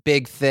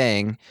big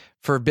thing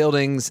for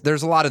buildings.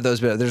 There's a lot of those,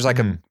 but there's like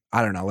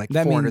I don't know, like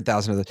That mean-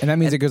 400,000 of those. And that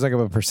means it goes like up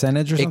a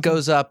percentage or something? It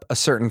goes up a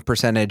certain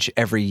percentage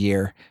every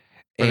year.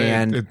 But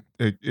And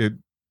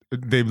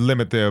they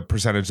limit the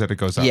percentage that it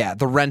goes up. yeah,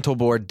 the rental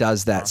board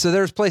does that. So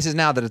there's places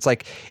now that it's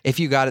like,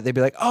 if you got it, they'd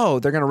be like, oh,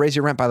 they're going to raise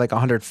your rent by like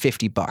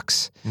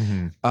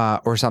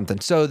 $150 or something.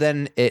 So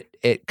then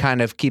it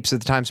kind of keeps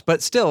with the times.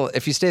 But still,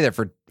 if you stay there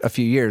for a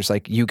few years,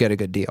 like you get a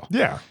good deal.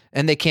 Yeah.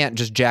 And they can't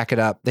just jack it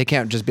up. They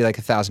can't just be like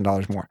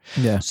 $1,000 more.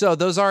 Yeah. So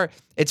those are,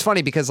 it's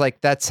funny because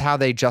like that's how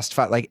they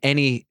justify like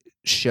any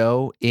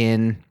show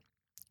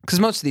because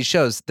most of these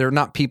shows, they're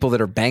not people that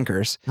are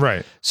bankers.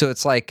 Right. So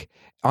it's like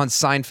on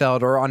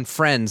Seinfeld or on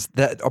Friends,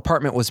 that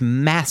apartment was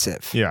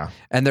massive. Yeah.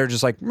 And they're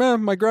just like,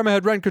 my grandma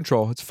had rent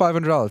control. It's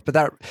 $500. But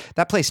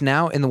that place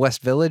now in the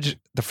West Village,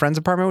 the Friends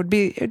apartment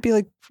it'd be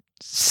like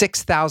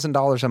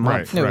 $6,000 a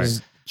month. Right. It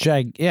was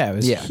it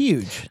was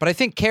huge. But I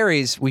think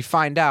Carrie's, we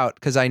find out,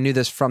 because I knew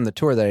this from the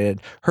tour that I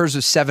did, hers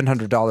was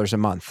 $700 a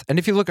month. And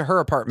if you look at her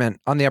apartment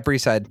on the Upper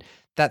East Side,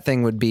 that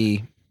thing would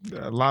be,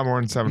 A lot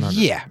more than 700.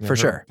 Yeah, for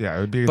sure. Yeah,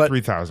 it would be But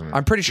 3,000.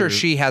 I'm pretty sure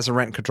she has a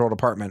rent controlled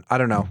apartment. I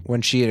don't know.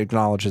 When she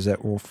acknowledges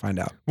it, we'll find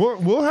out.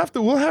 We'll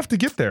have to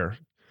get there.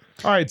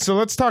 All right, so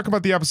let's talk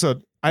about the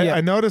episode. I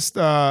noticed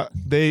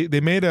they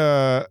made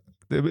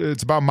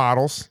it's about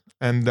models,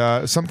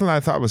 and something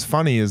I thought was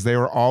funny is they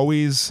were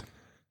always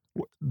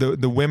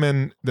the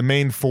women, the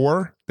main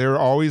four. They were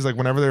always like,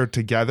 whenever they're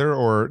together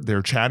or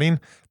they're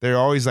chatting, they're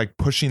always like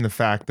pushing the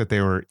fact that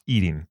they were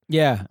eating.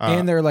 Yeah.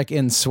 And they're like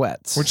in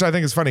sweats. Which I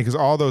think is funny because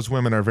all those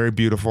women are very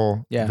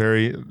beautiful,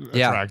 very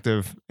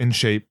attractive, in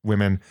shape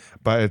women.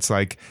 But it's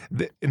like,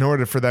 in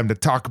order for them to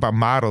talk about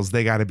models,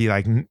 they got to be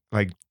like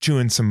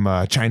chewing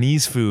some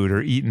Chinese food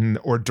or eating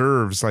hors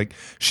d'oeuvres. Like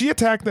she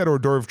attacked that hors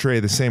d'oeuvre tray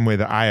the same way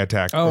that I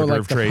attack hors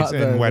d'oeuvre trays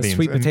in weddings.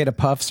 The sweet potato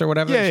puffs or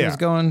whatever that she was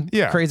going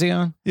crazy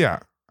on. Yeah.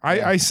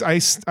 I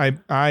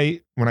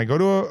when I go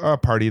to a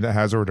party that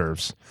has hors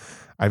d'oeuvres,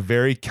 I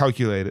very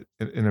calculate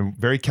it in a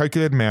very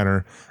calculated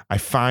manner. I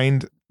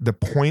find the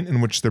point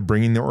in which they're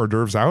bringing the hors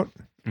d'oeuvres out,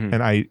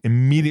 and I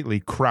immediately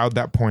crowd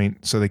that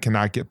point so they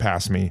cannot get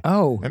past me.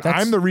 Oh, and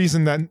I'm the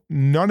reason that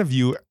none of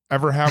you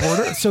ever have hors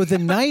d'oeuvres. So the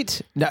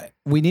night,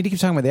 we need to keep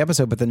talking about the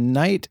episode, but the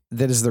night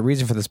that is the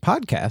reason for this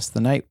podcast,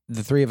 the night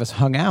the three of us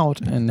hung out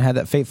and had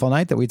that fateful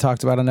night that we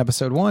talked about on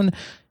episode 1,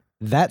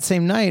 that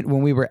same night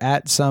when we were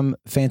at some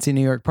fancy New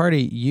York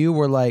party, you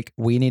were like,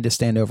 we need to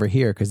stand over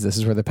here because this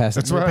is where they're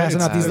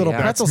passing out these little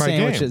pretzel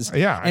sandwiches.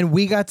 Yeah. And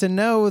we got to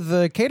know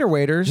the cater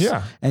waiters.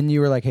 Yeah. And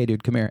you were like, hey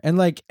dude, come here.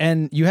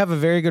 And you have a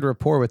very good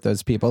rapport with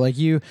those people. Like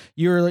you're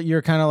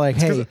kind of like,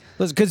 hey,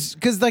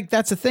 because like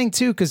that's the thing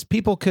too, because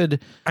people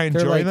I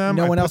enjoy like, them.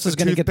 no one I else put is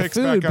the going to get the toothpicks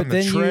food, back on but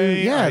the then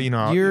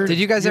tray. Did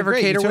you guys ever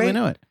cater totally wait?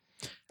 know it.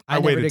 I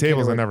waited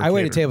tables. I never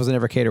waited tables. I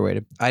never cater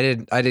waited. I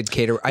did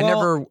cater. I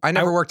never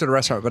worked at a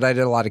restaurant, but I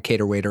did a lot of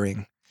cater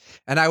waitering.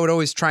 And I would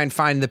always try and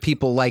find the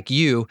people like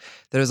you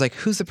that was like,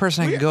 who's the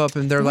person I can go up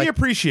and they're we like,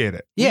 appreciate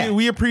it. Yeah.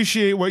 We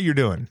appreciate what you're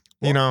doing.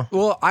 You know?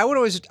 Well,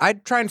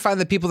 I'd try and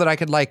find the people that I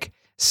could like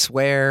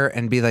swear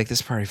and be like,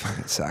 this party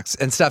fucking sucks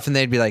and stuff. And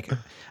they'd be like,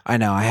 I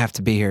know I have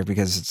to be here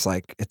because it's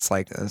like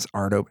this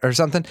art or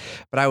something.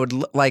 But I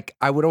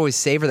would always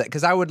savor that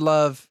because I would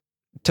love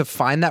to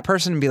find that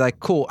person and be like,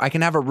 cool, I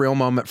can have a real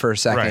moment for a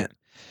second. Right.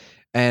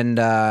 And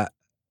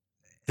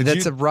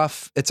it's a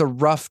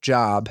rough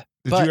job.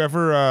 Did you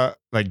ever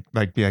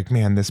like be like,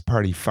 man, this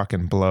party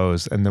fucking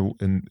blows, and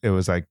it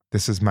was like,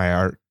 this is my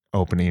art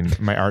opening,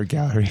 my art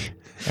gallery,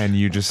 and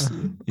you just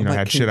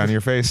had shit on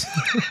your face.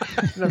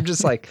 And I'm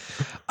just like,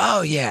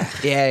 oh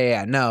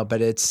yeah. No,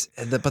 but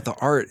but the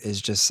art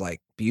is just like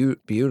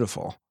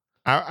beautiful.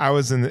 I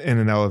was in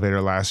an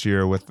elevator last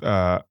year with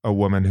a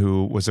woman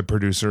who was a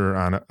producer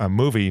on a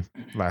movie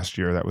last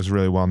year that was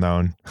really well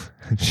known.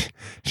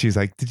 She's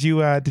like, did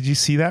you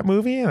see that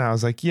movie? And I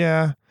was like,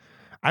 yeah.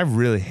 I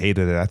really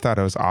hated it. I thought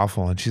it was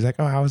awful. And she's like,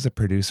 oh, I was a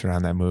producer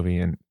on that movie.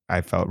 And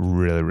I felt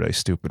really, really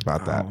stupid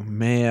about that. Oh,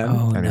 man.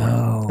 Anyway,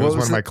 no. It was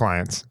one of my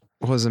clients.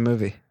 What was the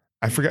movie?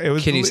 I forgot. It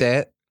was. Can you say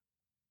it?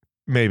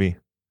 Maybe.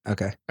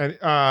 Okay. And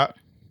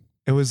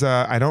it was.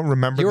 I don't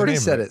remember. You already the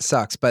name said of it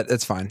sucks, but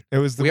it's fine. It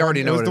was. We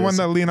already know it was the one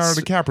that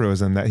Leonardo DiCaprio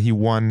was in that he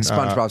won.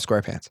 SpongeBob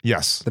SquarePants.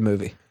 Yes. The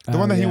movie. The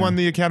one that he won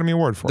the Academy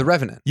Award for. The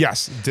Revenant.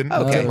 Yes. Didn't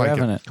Okay. like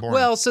Revenant. it. Boring.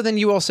 Well, so then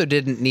you also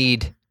didn't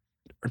need.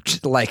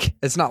 Like,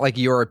 it's not like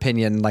your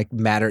opinion like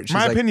matters.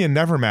 My opinion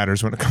never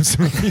matters when it comes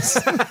to movies.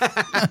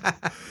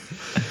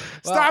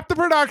 Stop the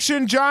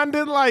production. John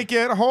didn't like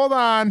it. Hold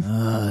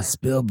on.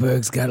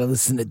 Spielberg's got to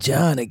listen to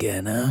John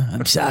again, huh?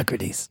 I'm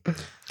Socrates.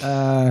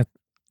 Yeah,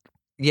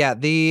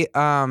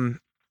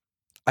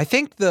 I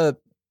think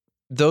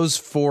those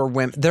four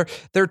women, they're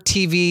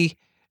TV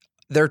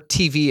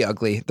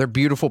ugly. They're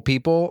beautiful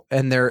people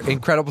and they're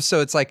incredible. So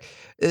it's like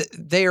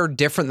they are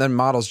different than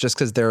models just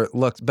because they're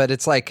looked. But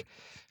it's like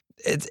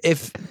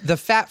if the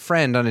fat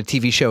friend on a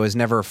TV show is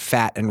never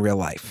fat in real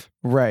life,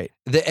 Right.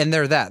 and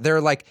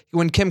they're like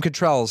when Kim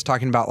Cattrall is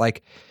talking about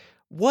like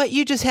what,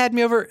 you just had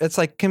me over. It's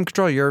like, Kim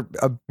Cattrall, you're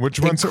a Which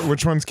one's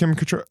Kim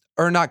Cattrall?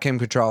 or not Kim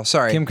Cattrall.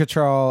 Sorry, Kim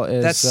Cattrall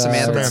is That's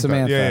Samantha.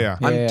 Samantha. Yeah.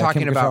 I'm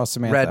talking Kim about Cattrall's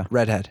Samantha.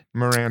 redhead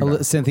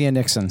Miranda. Cynthia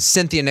Nixon.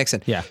 Cynthia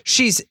Nixon. Yeah.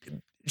 She's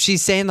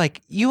saying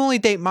like, you only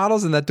date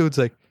models, and that dude's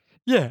like,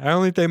 yeah, I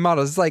only date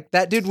models. It's like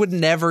that dude would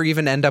never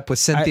even end up with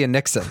Cynthia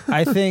Nixon.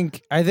 I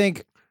think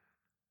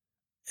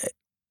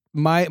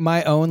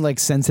my own like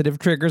sensitive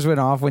triggers went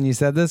off when you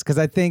said this, because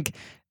I think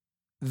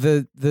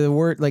the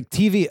word like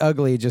TV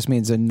ugly just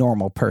means a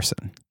normal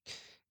person.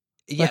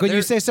 Yeah, Like when you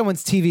there- say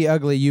someone's TV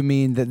ugly, you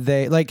mean that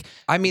they like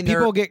I mean,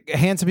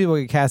 handsome people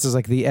get cast as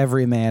like the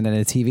everyman in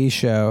a TV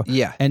show.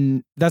 yeah.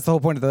 And that's the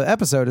whole point of the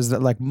episode, is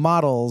that like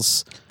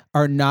models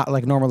are not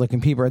like normal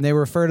looking people, and they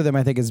refer to them,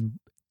 I think, as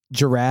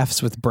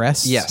giraffes with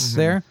breasts. Yes.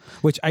 There,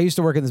 which I used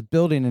to work in this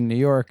building in New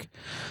York,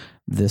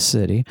 this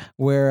city,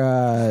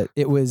 where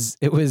it was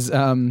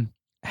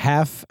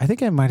half. I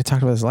think I might have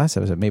talked about this last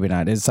episode, maybe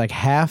not. It's like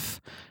half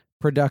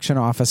production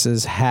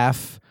offices,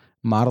 half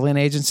modeling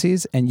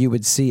agencies, and you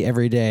would see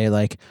every day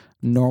like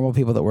normal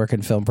people that work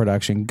in film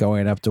production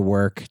going up to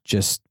work,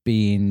 just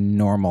being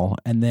normal,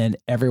 and then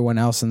everyone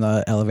else in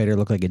the elevator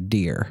looked like a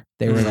deer.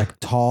 They were like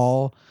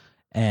tall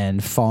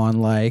and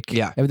fawn-like.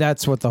 Yeah. And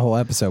that's what the whole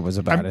episode was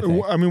about. I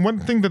think. I mean, one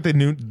thing that they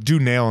do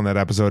nail in that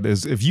episode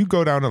is if you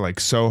go down to like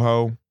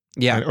Soho,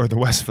 or the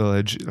West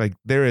Village, like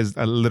there is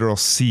a literal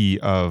sea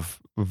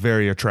of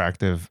very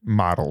attractive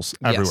models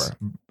everywhere.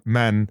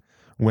 Men,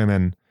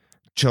 women,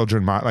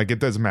 children, like it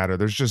doesn't matter.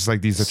 There's just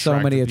like these attractive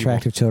So many people.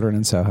 attractive children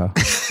in Soho.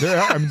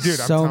 Dude,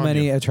 So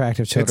many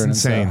attractive children in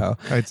it's insane.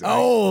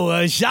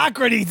 Soho.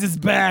 Socrates is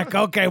back.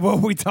 Okay, what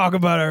were we talking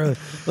about earlier?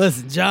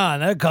 Listen, John,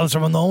 that comes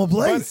from a normal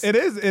place. But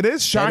it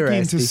is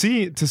shocking to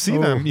see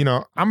them. You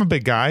know, I'm a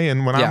big guy,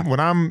 and when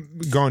I'm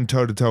going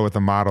toe to toe with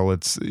a model,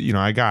 it's, you know,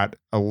 I got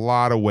a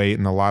lot of weight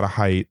and a lot of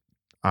height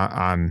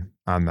on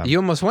them. You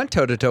almost went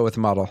toe to toe with a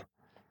model.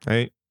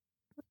 Right?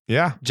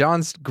 Yeah.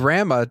 John's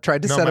grandma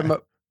tried to set him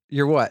up.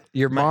 Your what?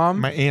 Your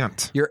mom? My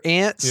aunt. Your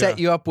aunt set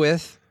you up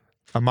with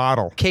a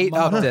model. Kate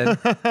Upton.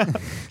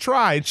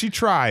 She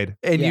tried.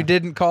 And you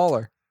didn't call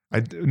her.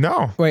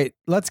 No. Wait,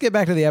 let's get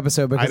back to the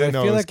episode, because I,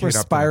 feel like we're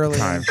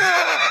spiraling.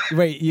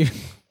 Wait, you.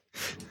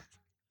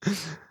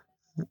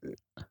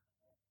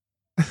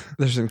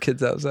 There's some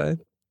kids outside.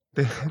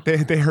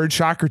 They heard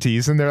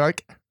Socrates and they're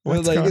like,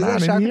 what's going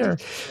on in here?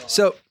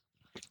 So,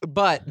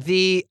 but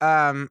the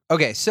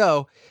okay,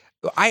 so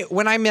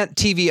when I meant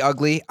TV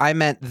ugly, I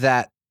meant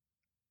that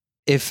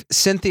if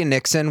Cynthia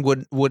Nixon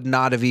would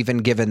not have even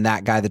given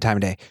that guy the time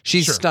of day.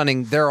 She's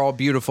stunning. They're all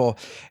beautiful.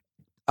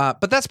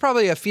 But that's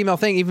probably a female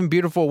thing. Even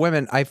beautiful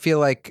women, I feel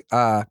like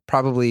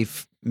probably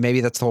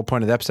maybe that's the whole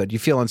point of the episode. You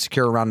feel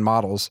insecure around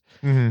models,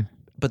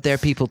 but they're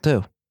people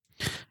too.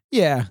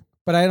 Yeah,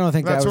 but I don't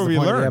think that's that was what the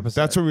we point of the learned.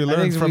 episode. That's what we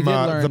learned from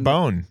The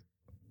Bone.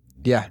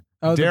 Yeah.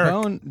 Oh, Derek, The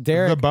Bone.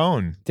 Derek The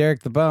Bone.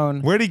 Derek the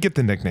Bone. Where did he get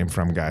the nickname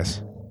from,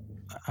 guys?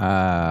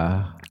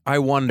 I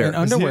wonder. An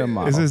underwear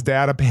model. Is his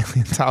dad a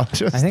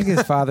paleontologist? I think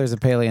his father's a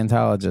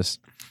paleontologist.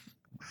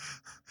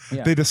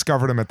 Yeah. They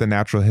discovered him at the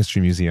Natural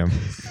History Museum.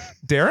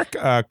 Derek,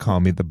 call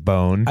me The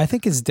Bone. I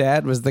think his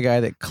dad was the guy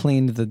that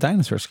cleaned the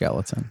dinosaur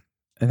skeleton.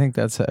 I think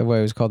that's why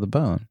he was called The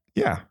Bone.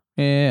 Yeah.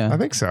 Yeah. I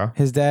think so.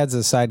 His dad's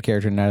a side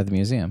character in Night at the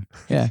Museum.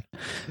 Yeah.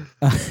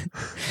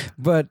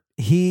 But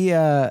he,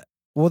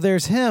 well,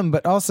 there's him,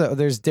 but also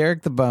there's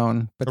Derek the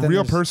Bone. But A then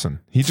real there's- person.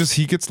 He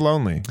gets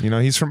lonely. You know,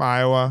 he's from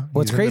Iowa.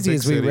 What's He's in the crazy big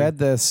is we city. read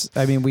this.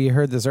 I mean, we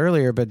heard this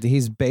earlier, but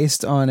he's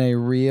based on a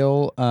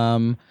real.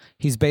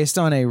 He's based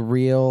on a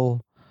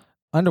real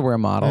underwear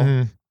model,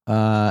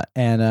 Mhm.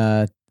 and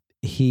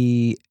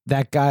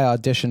that guy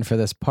auditioned for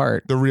this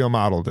part. The real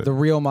model did. The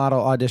real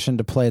model auditioned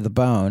to play the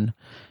Bone,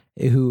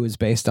 who was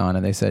based on,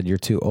 and they said you're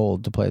too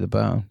old to play the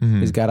Bone. Mhm.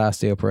 He's got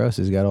osteoporosis.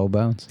 He's got old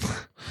bones,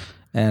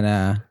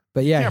 and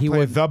but yeah, Can't he play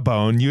would. The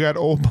Bone. You got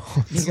old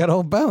bones. You got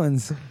old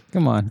bones.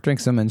 Come on, drink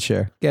some and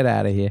sure. Get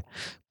out of here.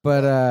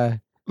 But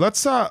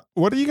Let's.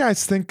 What do you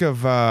guys think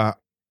of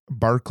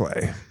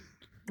Barclay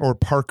or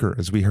Parker,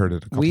 as we heard it?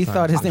 A couple we times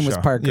thought his on the name was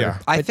show? Parker. Yeah.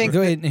 I But think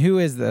wait, who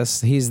is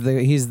this? He's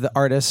the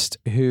artist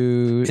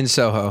who in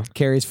Soho.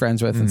 Carrie's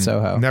friends with in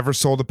Soho. Never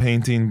sold a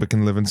painting, but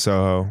can live in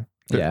Soho.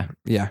 Yeah.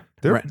 Yeah.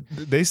 They're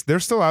Right. they're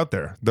still out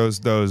there. Those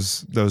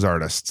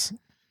artists.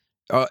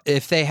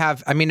 If they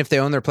have, I mean, if they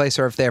own their place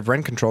or if they have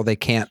rent control, they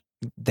can't.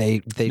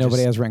 They Nobody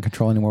just, has rent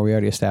control anymore. We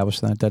already established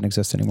that. It doesn't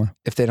exist anymore.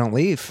 if they don't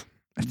leave,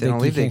 if they don't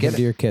leave, they can't get give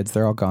to it. your kids.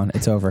 They're all gone.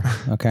 It's over.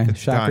 Okay.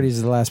 Socrates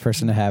is the last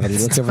person to have it. He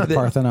looked over the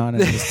Parthenon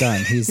and it's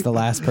done. He's the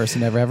last person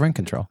to ever have rent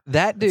control.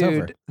 That It's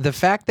over. dude, the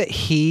fact that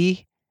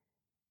he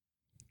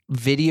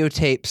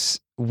videotapes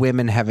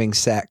women having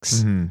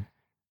sex Mhm.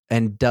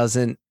 and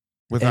doesn't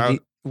Without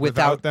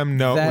without them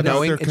that without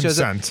knowing, their it shows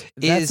up- consent.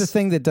 That's is the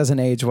thing that doesn't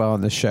age well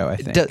on the show, I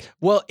think.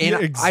 well, and Yeah,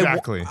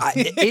 exactly.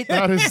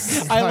 That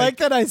is I like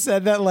that I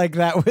said that like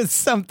that was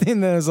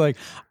something that was like,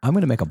 I'm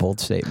going to make a bold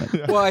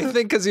statement. well, I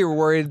think because you're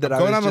worried that I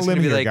Going was on a just going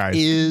to limb be here, like, guys.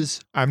 is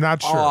I'm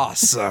not sure.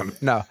 awesome.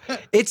 No,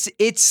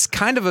 it's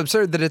kind of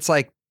absurd that it's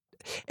like,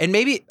 and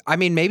maybe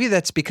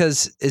that's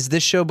because is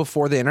this show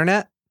before the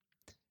internet?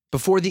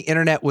 before the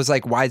internet was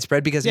like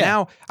widespread, because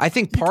now I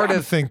think part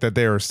of think that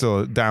they were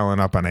still dialing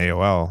up on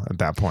AOL at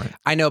that point.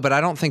 I know, but I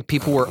don't think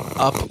people were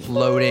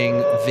uploading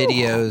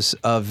videos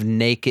of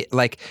naked,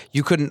 like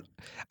you couldn't,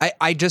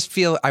 I just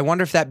feel, I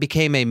wonder if that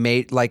became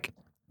like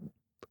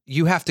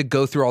you have to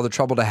go through all the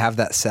trouble to have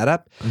that set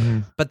up,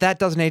 but that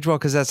doesn't age well,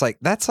 because that's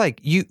like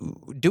you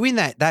doing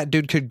that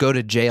dude could go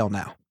to jail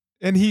now.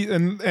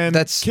 And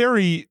that's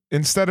Carrie,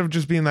 instead of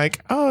just being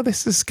like, oh,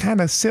 this is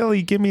kind of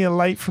silly, give me a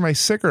light for my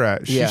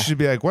cigarette, she should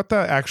be like, what the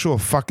actual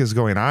fuck is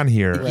going on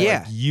here? Yeah.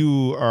 Like,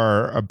 you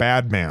are a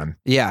bad man.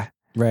 Yeah.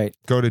 Right.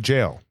 Mm-hmm. Go to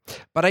jail.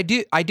 But I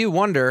do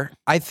wonder,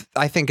 I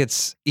think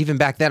it's, even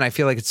back then, I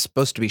feel like it's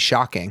supposed to be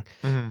shocking,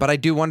 but I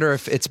do wonder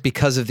if it's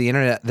because of the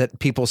internet that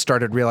people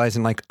started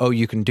realizing like, oh,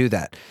 you can do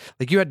that.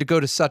 Like you had to go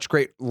to such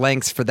great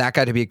lengths for that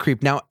guy to be a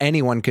creep. Now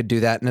anyone could do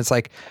that. And it's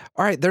like,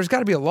 all right, there's got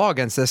to be a law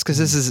against this, because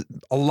this is,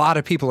 a lot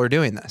of people are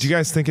doing this. Do you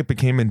guys think it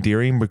became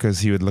endearing because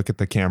he would look at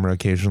the camera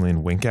occasionally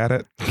and wink at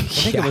it? I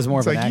think it was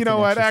more It's of an like, you acting know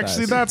what? exercise.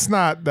 Actually, that's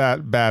not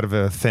that bad of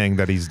a thing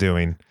that he's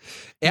doing.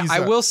 Yeah,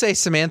 I will say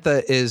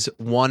Samantha is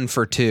 1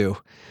 for 2,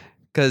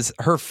 because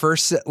her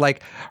first,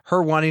 like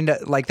her wanting to,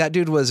 like that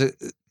dude was,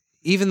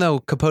 even though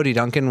Capote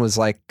Duncan was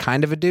like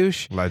kind of a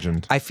douche,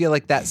 Legend. I feel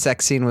like that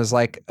sex scene was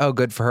like, oh,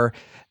 good for her.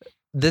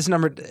 This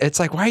number, it's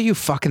like, why are you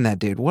fucking that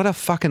dude? What a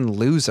fucking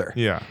loser.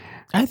 Yeah.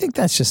 I think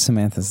that's just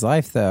Samantha's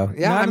life, though.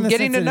 Yeah, Not in I'm the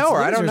getting sense to that know it's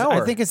her. I don't losers. know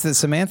her. I think it's that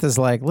Samantha's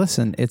like,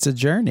 listen, it's a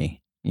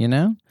journey, you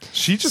know?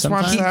 She just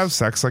wants Sometimes- to have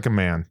sex like a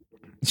man.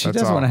 She That's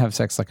does all. want to have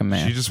sex like a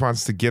man. She just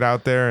wants to get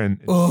out there and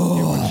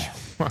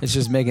It's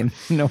just making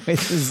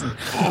noises.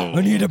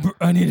 I need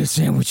a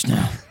sandwich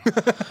now.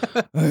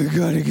 I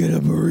gotta get a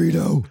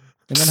burrito.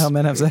 And then how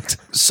men have sex.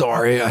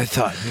 Sorry, I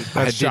thought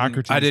That's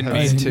Socrates. I didn't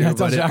mean to, That's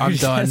how but I'm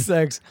Socrates done. has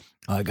sex.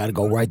 I gotta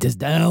go write this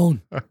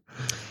down.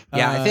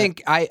 Yeah, I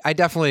think I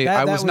definitely,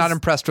 that I was not was-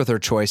 impressed with her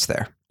choice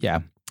there. Yeah.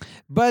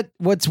 But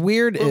what's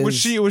weird is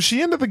was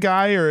she into the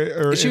guy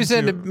or She was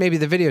into maybe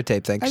the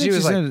videotape thing. I 'cause think She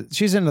was like,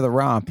 she's into the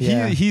romp.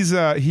 Yeah. he's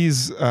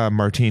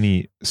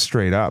Martini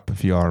straight up,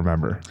 if you all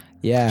remember.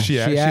 yeah. she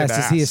She had asked,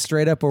 is he a asked.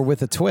 straight up or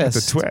with a twist?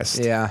 The twist.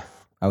 yeah.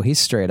 Oh, he's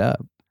straight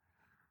up.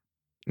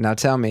 Now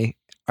tell me,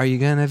 are you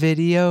gonna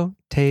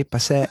videotape a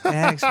sex?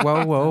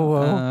 Whoa, whoa,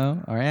 whoa.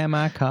 Or am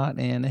I caught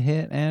in a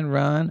hit and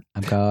run?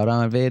 I'm caught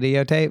on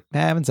videotape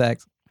having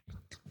sex.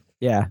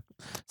 Yeah.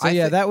 So I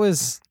yeah, thi- that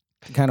was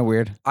kind of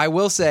weird. I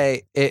will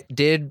say it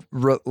did,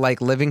 like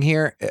living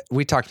here,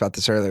 we talked about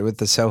this earlier with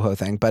the Soho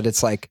thing, but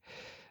it's like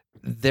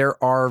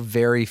there are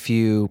very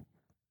few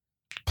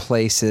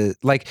places,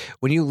 like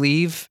when you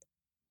leave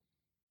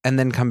and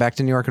then come back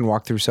to New York and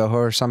walk through Soho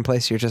or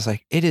someplace, you're just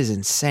like, it is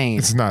insane.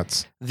 It's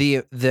nuts.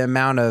 The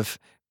amount of,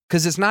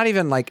 because it's not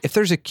even like, if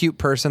there's a cute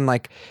person,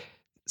 like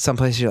some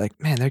places you're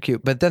like, man, they're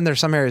cute. But then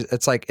there's some areas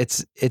it's like,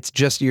 it's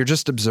just, you're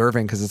just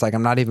observing, because it's like,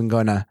 it's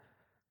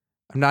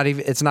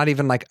not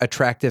even like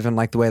attractive in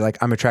like the way like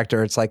I'm attracted,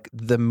 or it's like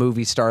the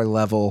movie star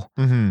level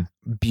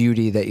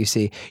beauty that you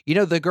see. You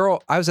know, the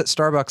girl, I was at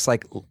Starbucks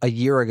like a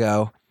year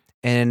ago,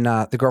 and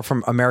the girl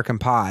from American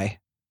Pie,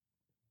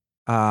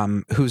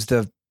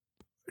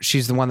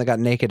 she's the one that got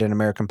naked in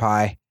American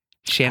Pie,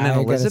 Shannon I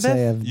gotta Elizabeth.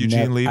 say, I've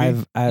Eugene Levy?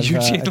 I've, Eugene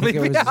I think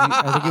Levy.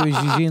 I think it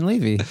was Eugene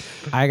Levy.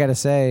 I gotta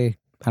say,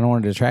 I don't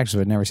want to detract,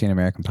 but I've never seen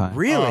American Pie.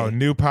 Really? Oh,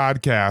 new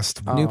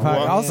podcast. New podcast.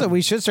 man. Also,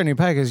 we should start a new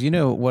podcast, because you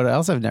know what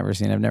else I've never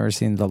seen? I've never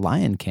seen The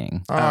Lion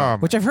King,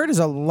 which I've heard is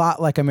a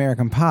lot like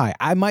American Pie.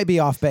 I might be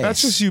off base.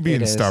 That's just you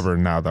being It is.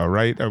 stubborn now, though,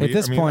 right? At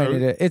this point,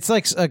 it's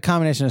like a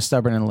combination of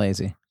stubborn and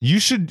lazy. you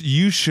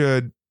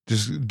should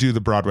just do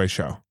the Broadway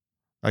show.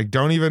 Like,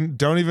 don't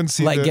even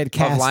see Like the, get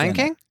cast Of Lion in it.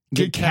 King?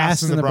 Get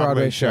cast in the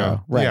Broadway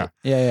show. Right. Yeah.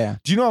 Yeah.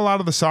 Do you know a lot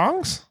of the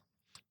songs?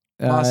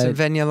 Mas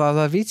Venya la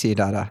la viti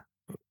dada.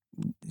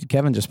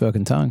 Kevin just spoke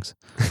in tongues.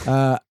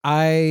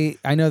 I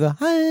know the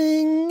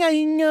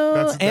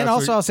That's and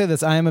also what- I'll say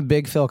this: I am a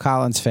big Phil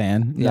Collins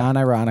fan,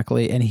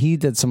 non-ironically, and he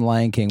did some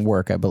Lion King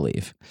work, I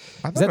believe.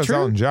 I thought that it was true?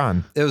 Elton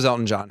John. It was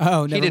Elton John.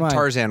 Oh, he never did mind.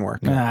 Tarzan work.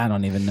 I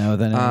don't even know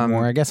that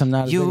anymore. I guess I'm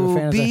not as big of a You'll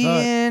fan as I be thought.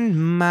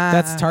 in my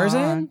That's Tarzan?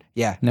 heart.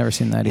 Yeah. Never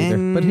seen that either,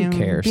 but who And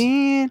cares?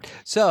 you'll be-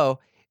 So,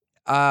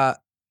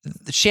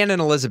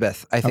 Shannon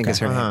Elizabeth, I think Okay. is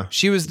her Uh-huh. name.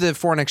 She was the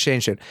foreign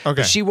exchange student.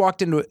 Okay. But she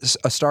walked into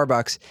a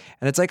Starbucks,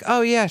 and it's like,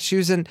 oh yeah, she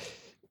was in,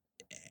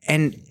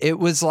 and it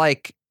was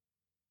like,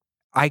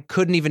 I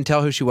couldn't even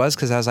tell who she was,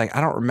 because I was like,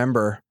 I don't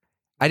remember.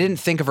 I didn't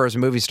think of her as a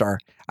movie star.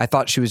 I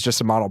thought she was just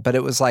a model, but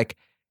it was like,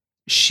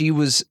 she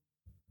was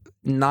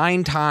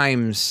 9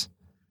 times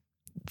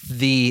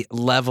the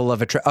level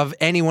of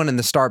anyone in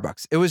the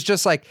Starbucks. It was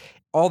just like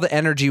all the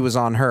energy was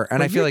on her, and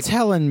But I feel you're like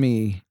telling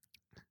me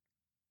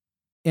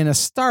in a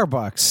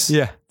Starbucks,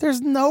 yeah. there's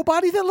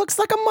nobody that looks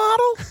like a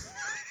model.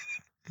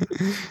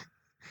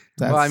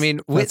 Well, I mean,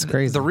 that's with,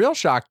 crazy. the real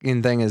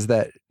shocking thing is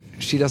that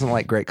she doesn't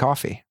like great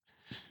coffee.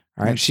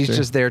 All right, That's she's true.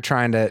 just there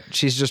trying to.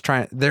 She's just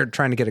trying. They're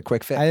trying to get a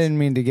quick fix. I didn't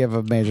mean to give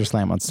a major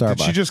slam on Starbucks.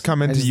 Did she just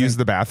come in I to just use think-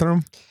 the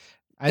bathroom?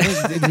 I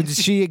think did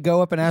she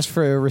go up and ask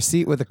for a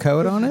receipt with a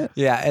code on it?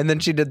 Yeah, and then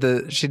she did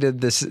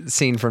this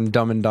scene from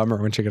Dumb and Dumber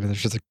when she got there.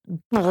 She's like,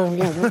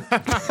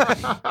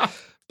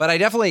 but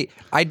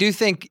I do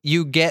think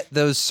you get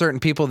those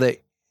certain people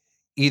that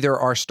either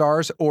are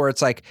stars or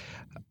it's like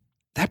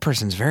that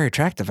person's very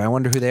attractive. I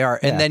wonder who they are,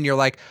 and then you're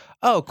like,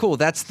 oh, cool,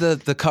 that's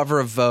the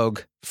cover of Vogue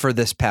for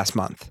this past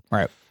month,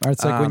 right? Or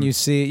it's like when you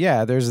see,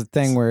 there's a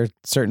thing where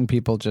certain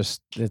people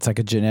it's like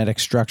a genetic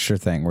structure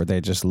thing where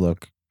they just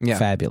look.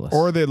 Fabulous.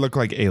 Or they look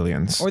like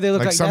aliens. Or they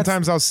look like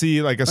sometimes I'll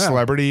see like a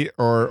celebrity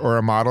or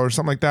a model or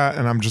something like that,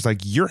 and I'm just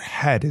like, your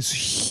head is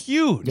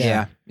huge.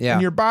 Yeah.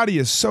 And your body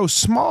is so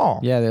small.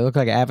 Yeah, they look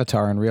like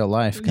Avatar in real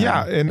life.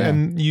 Yeah,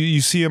 and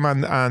you see them on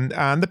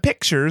the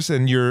pictures,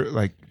 and you're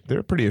like,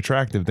 they're pretty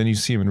attractive. Then you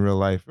see them in real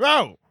life.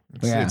 Oh,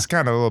 it's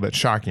kind of a little bit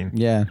shocking.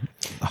 Yeah,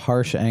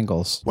 harsh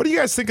angles. What do you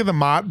guys think of the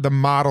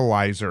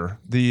modelizer?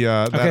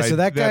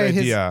 That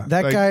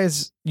guy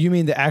is. You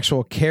mean the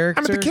actual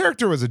character? I mean, the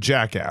character was a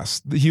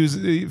jackass. He was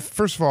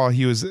first of all,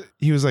 he was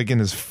like in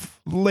his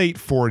late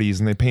 40s,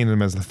 and they painted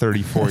him as the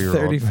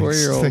 34-year-old.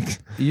 34-year-old.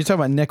 You're talking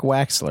about Nick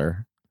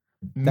Waxler.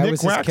 That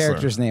was his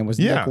character's name. Was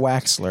Nick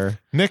Waxler.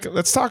 Nick.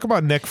 Let's talk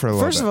about Nick for a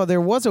little bit. First of all, there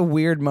was a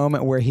weird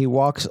moment where he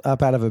walks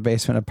up out of a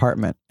basement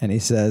apartment and he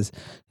says,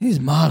 "These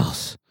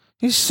models.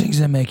 These things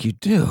that make you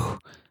do."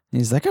 And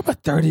he's like, "I'm a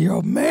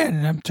 30-year-old man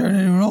and I'm turning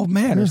into an old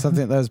man," or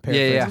something. That was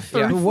paraphrased.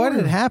 Yeah. What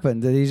had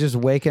happened? Did he just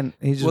waken?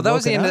 Well, that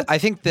was the end. I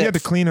think that he had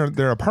to clean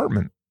their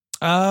apartment.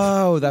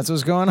 Oh, that's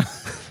what's going on.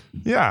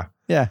 Yeah.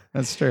 Yeah,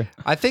 that's true.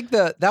 I think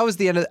that was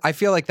the end. I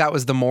feel like that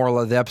was the moral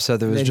of the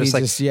episode. That was just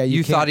like,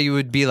 you thought he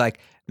would be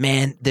like,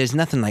 man, there's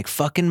nothing like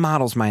fucking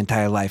models my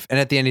entire life. And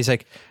at the end, he's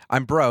like,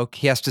 I'm broke.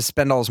 He has to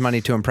spend all his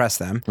money to impress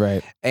them.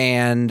 Right.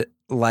 And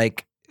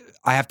like,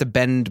 I have to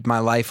bend my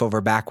life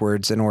over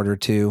backwards in order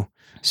to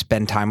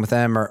spend time with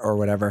them or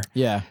whatever.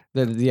 Yeah.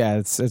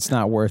 It's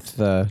not worth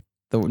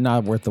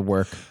not worth the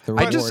work.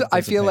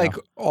 I feel like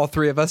all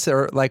three of us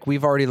are like,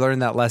 we've already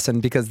learned that lesson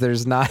because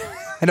there's not,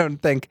 I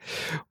don't think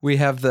we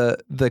have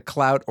the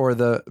clout or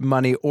the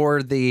money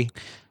or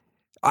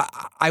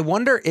I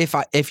wonder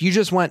if you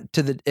just went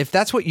to if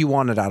that's what you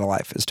wanted out of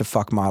life is to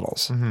fuck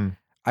models. Mm-hmm.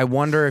 I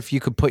wonder if you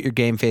could put your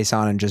game face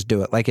on and just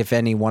do it. Like if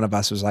any one of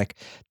us was like,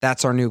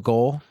 that's our new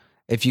goal.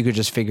 If you could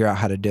just figure out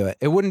how to do it,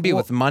 it wouldn't be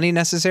with money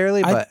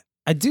necessarily, but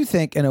I do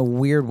think in a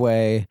weird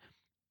way,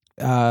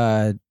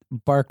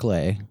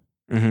 Barclay,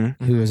 who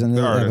was in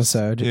the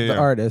episode, the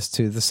artist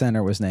who the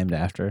center was named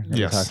after.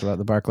 We talked about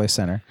the Barclay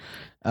Center.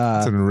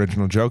 It's an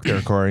original joke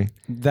there, Corey.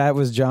 That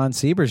was John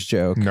Sieber's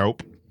joke.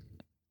 Nope.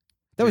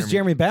 That was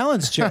Jeremy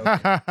Ballin's joke.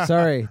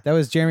 Sorry, that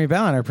was Jeremy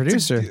Ballin, our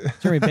producer.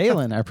 Jeremy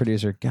Balin, our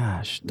producer.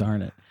 Gosh,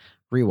 darn it.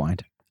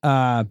 Rewind.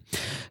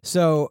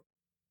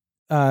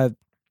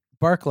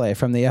 Barclay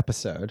from the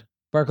episode,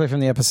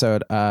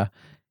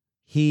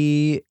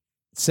 he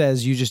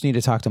says you just need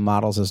to talk to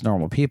models as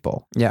normal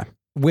people. Yeah.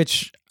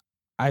 Which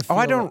I feel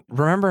I don't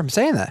remember him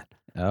saying that.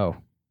 Oh,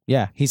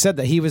 yeah. He said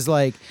that he was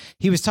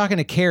talking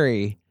to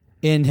Carrie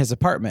in his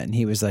apartment, and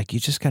he was like, you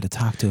just got to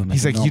talk to him.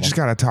 He's like, you just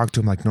got to talk to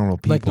him like normal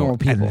people.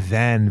 And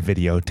then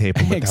videotape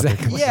him.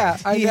 Exactly. Yeah.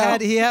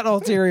 He had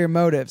ulterior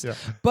motives. Yeah.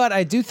 But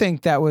I do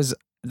think that was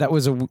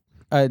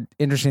a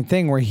interesting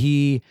thing where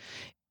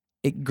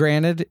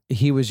granted,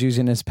 he was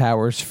using his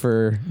powers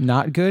for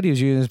not good. He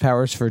was using his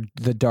powers for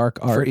the dark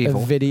art of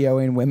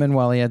videoing women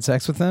while he had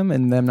sex with them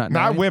and them not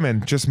knowing.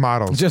 Women, just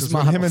models. Just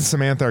models. When him and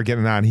Samantha are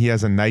getting on, he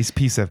has a nice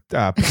piece of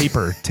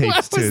paper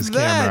taped to his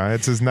camera.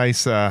 It's his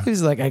nice.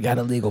 He's like, I got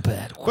a legal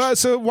pad. Well,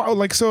 so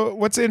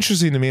what's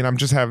interesting to me, and I'm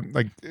just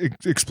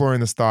exploring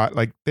this thought.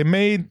 Like they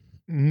made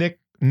Nick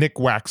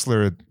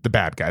Waxler the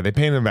bad guy. They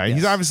painted him bad. Yes.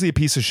 He's obviously a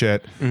piece of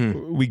shit.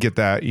 Mm-hmm. We get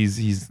that.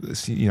 He's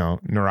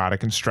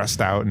neurotic and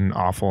stressed out and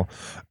awful.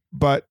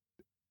 But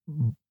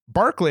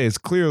Barclay is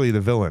clearly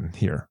the villain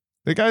here.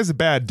 The guy's a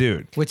bad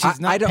dude. Which he's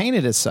not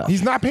painted as such.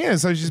 He's not painted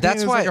as such. He's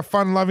painted as like a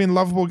fun-loving,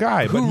 lovable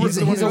guy. But he's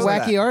a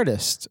wacky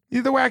artist.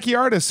 He's the wacky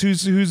artist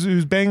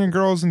who's banging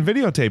girls and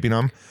videotaping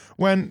them.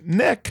 When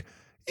Nick,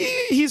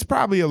 he's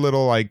probably a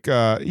little like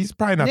he's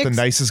probably not the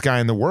nicest guy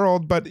in the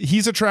world, but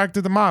he's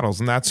attracted to models,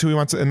 and that's who he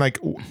wants to. And like,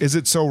 is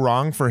it so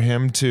wrong for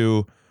him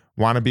to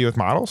want to be with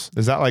models?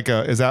 Is that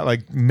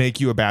like make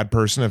you a bad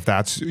person if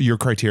that's your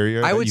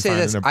criteria? I would say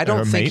this. I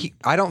don't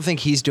think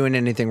he's doing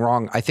anything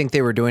wrong. I think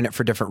they were doing it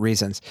for different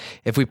reasons.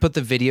 If we put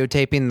the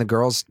videotaping the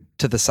girls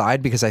to the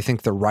side, because I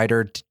think the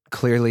writer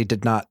clearly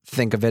did not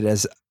think of it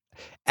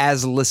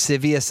as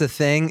lascivious a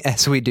thing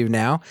as we do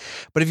now.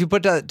 But if you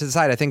put it to the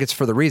side, I think it's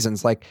for the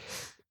reasons like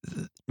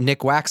Nick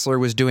Waxler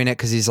was doing it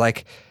because he's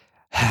like,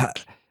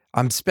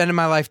 I'm spending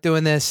my life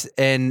doing this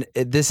and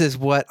this is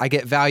what I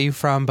get value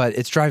from, but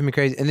it's driving me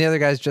crazy. And the other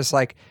guy's just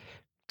like,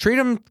 treat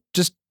them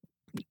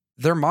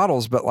they're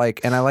models, but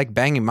like, and I like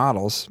banging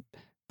models,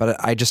 but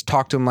I just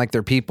talk to them like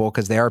they're people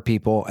because they are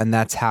people. And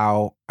that's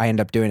how I end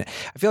up doing it.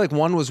 I feel like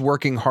one was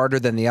working harder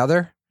than the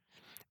other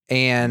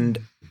and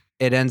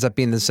it ends up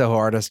being the Soho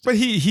artist. But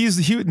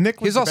Nick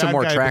was also bad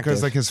more guy attractive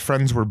because like his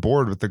friends were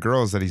bored with the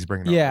girls that he's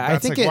bringing. Yeah,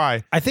 up. That's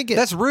why. I think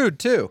that's rude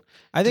too.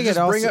 I think Just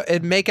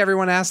it'd make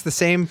everyone ask the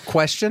same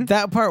question.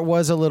 that part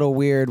was a little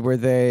weird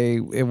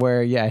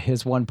where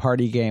his one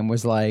party game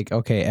was like,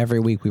 okay,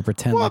 every week we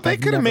pretend Well, like they I've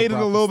could have never made it a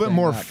brought little this bit thing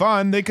more up.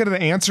 fun. They could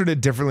have answered it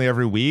differently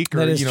every week, or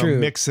That is true.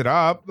 mix it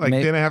up. Like they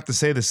didn't have to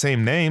say the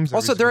same names.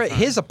 Also, every they're at single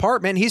time. his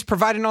apartment. He's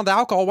providing all the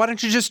alcohol. Why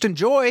don't you just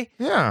enjoy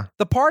Yeah.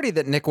 the party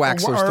that Nick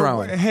Waxler's Or,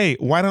 throwing? hey,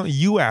 why don't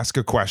you ask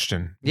a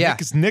question? Yeah.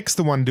 Nick's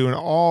the one doing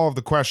all of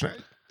the question.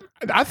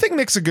 I think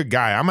Nick's a good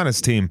guy. I'm on his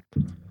team.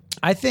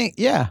 I think,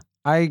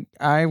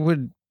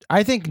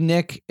 I think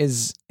Nick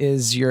is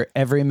your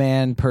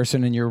everyman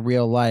person in your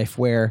real life,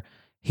 where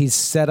he's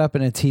set up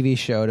in a TV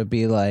show to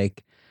be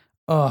like,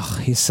 oh,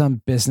 he's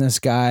some business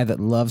guy that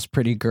loves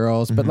pretty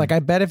girls. But like, I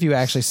bet if you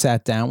actually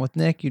sat down with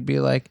Nick, you'd be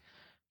like,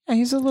 yeah,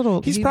 he's a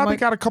little. He's he probably might-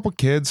 got a couple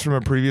kids from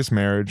a previous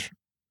marriage.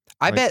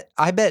 I bet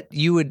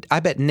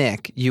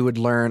Nick, you would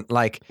learn,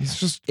 like, He's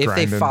just if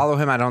grinding. they follow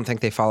him, I don't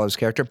think they follow his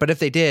character, but if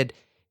they did,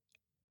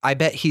 I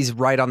bet he's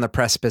right on the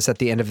precipice at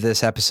the end of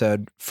this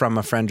episode from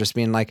a friend just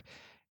being like,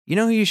 you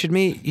know who you should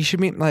meet? You should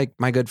meet like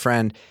my good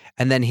friend.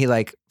 And then he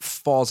like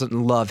falls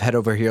in love head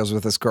over heels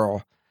with this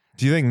girl.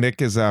 Do you think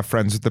Nick is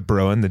friends with the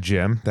bro in the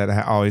gym that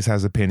always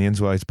has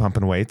opinions while he's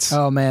pumping weights?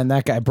 Oh man,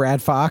 that guy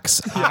Brad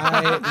Fox.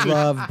 I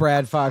love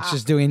Brad Fox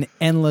just doing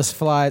endless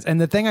flies.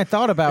 And the thing I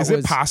thought about Is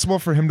was it possible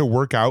for him to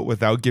work out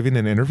without giving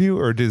an interview,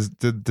 or do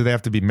they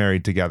have to be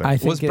married together? I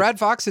think Was Brad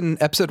Fox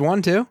in episode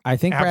 1 too? I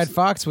think Brad Abs-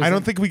 Fox was. I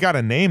don't think we got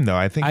a name though.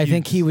 I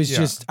think he was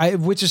just,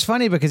 which is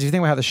funny because if you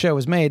think about how the show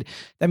was made,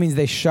 that means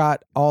they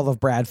shot all of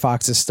Brad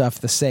Fox's stuff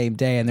the same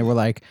day, and they were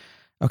like,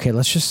 okay,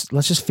 let's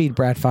just feed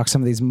Brad Fox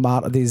some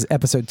of these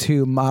episode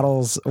 2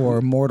 models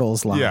or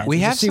mortals lines. Yeah. We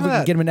Just have see if some we of can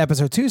that- get him in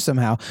episode 2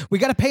 somehow. We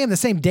got to pay him the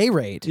same day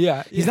rate.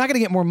 Yeah, he's not going to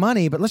get more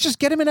money, but let's just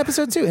get him in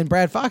episode 2. And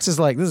Brad Fox is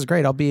like, this is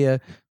great. I'll be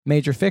a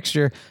major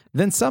fixture.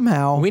 Then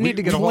somehow We need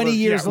to get a hold 20 of-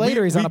 years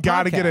later, he's on a We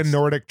got to get a podcast.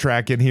 Nordic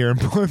track in here and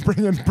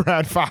bring in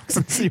Brad Fox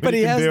and see what But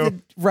he he can has do.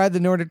 to ride the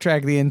Nordic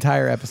track the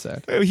entire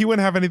episode. He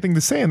wouldn't have anything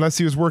to say unless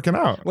he was working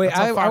out. Wait, That's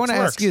how I Fox want to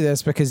ask works. you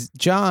this because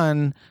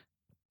John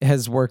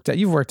has worked out.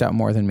 You've worked out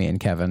more than me and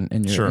Kevin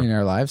in your Sure. in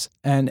our lives.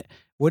 And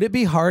would it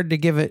be hard to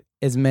give it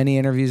as many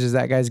interviews as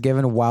that guy's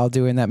given while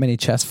doing that many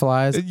chest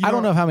flies? You I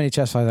don't know- know how many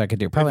chest flies I could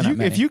do. Probably not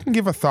many. If you can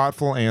give a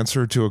thoughtful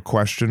answer to a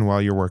question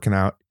while you're working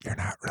out, you're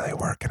not really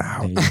working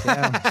out. There you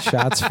go.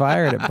 Shots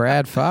fired at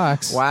Brad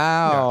Fox.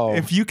 Wow.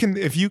 If you can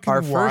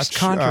Our watch, first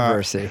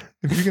controversy.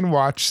 if you can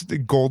watch the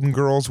Golden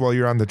Girls while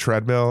you're on the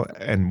treadmill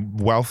and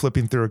while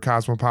flipping through a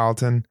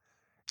Cosmopolitan,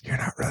 you're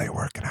not really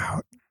working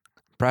out.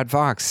 Brad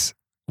Fox,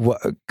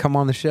 come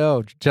on the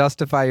show.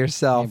 Justify Hey,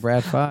 yourself.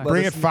 Brad Fox.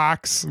 Bring it,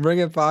 Fox. Bring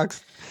it,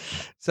 Fox.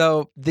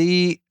 So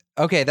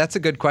okay, that's a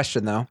good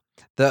question though.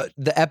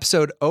 The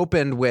episode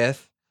opened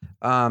with,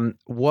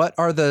 what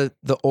are the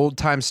old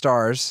time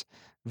stars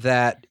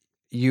that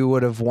you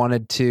would have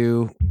wanted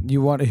to?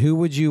 Who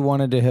would you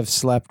wanted to have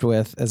slept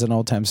with as an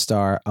old time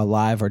star,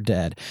 alive or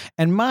dead?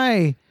 And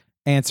my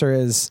answer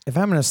is, if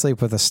I'm going to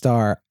sleep with a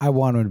star, I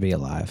want them to be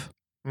alive.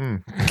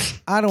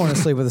 I don't want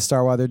to sleep with a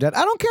star while they're dead.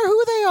 I don't care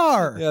who they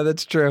are. Yeah,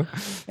 that's true.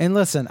 And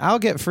listen, I'll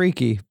get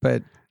freaky,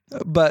 but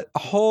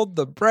Hold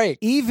the break.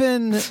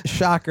 even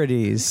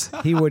Socrates,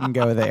 he wouldn't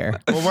go there.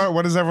 Well,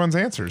 what is everyone's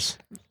answers?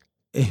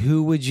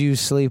 Who would you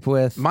sleep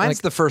with? Mine's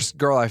Like, the first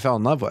girl I fell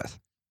in love with,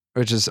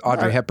 which is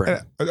Audrey Hepburn.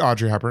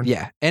 Audrey Hepburn.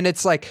 Yeah, and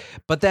it's like,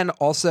 but then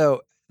also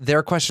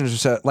their questions are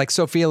so like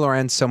Sophia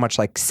Loren's so much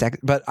like sex.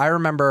 But I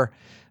remember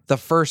the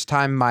first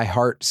time my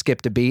heart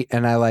skipped a beat,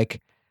 and I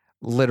like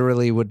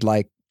literally would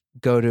like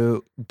go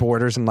to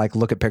Borders and like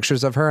look at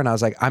pictures of her, and I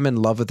was like, I'm in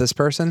love with this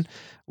person.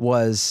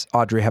 Was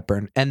Audrey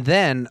Hepburn, and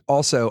then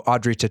also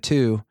Audrey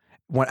Tautou.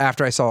 When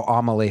after I saw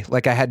Amelie,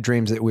 like I had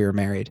dreams that we were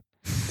married.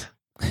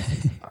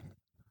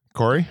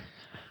 Corey?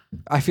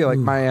 I feel like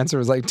my answer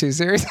was like too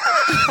serious.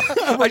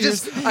 I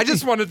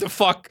just wanted to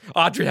fuck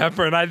Audrey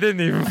Hepburn. I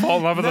didn't even fall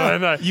in love with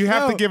her. You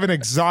have to give an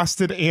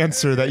exhausted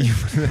answer that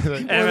you've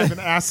been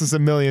asked this a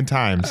million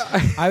times.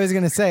 I was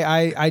going to say,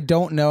 I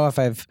don't know if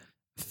I've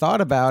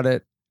thought about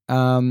it.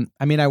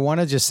 I mean, I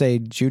want to just say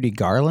Judy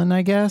Garland,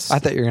 I guess. I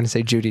thought you were going to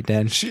say Judi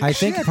Dench. I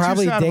think had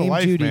probably too sad of a Dame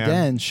life, Judi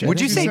man. Dench. Would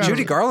you Too say sad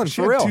Judy of- Garland she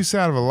for had real? Too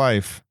sad of a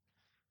life.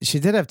 She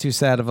did have too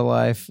sad of a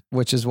life,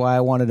 which is why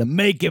I wanted to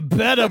make it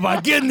better by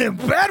getting in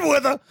bed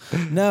with her.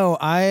 No,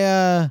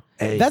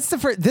 that's the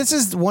first. This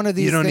is one of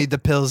these. the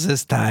pills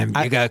this time.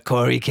 You got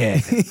Corey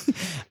K.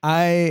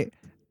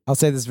 I'll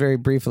say this very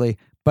briefly,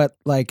 but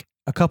like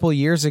a couple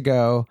years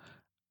ago,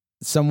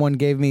 someone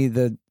gave me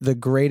the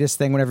greatest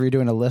thing whenever you're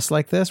doing a list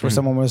like this, where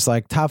someone was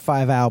like top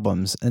 5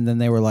 albums, and then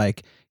they were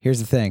like, here's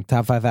the thing,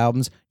 top 5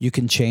 albums, you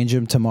can change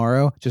them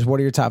tomorrow. Just what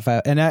are your top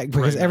 5? And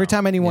because every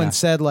time anyone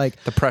said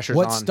like, The pressure's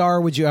what on.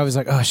 star would you, I was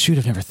like, oh shoot,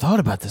 I've never thought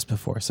about this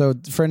before. So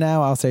for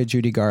now, I'll say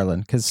Judy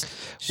Garland because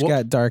she's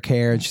got dark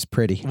hair and she's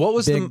pretty. What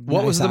was Big, the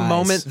nice eyes.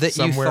 moment that you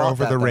Somewhere thought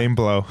over that, the though?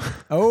 rainbow.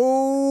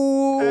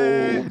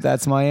 Oh,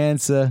 that's my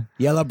answer.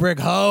 Yellow brick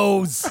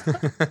hose.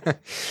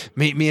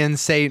 Meet me in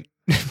St.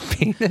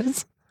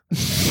 Penis.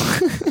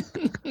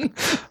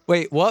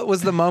 Wait, what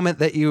was the moment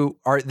that you're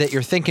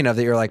thinking of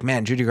that you're like,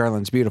 man, Judy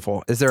Garland's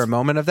beautiful? Is there a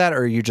moment of that,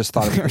 or you just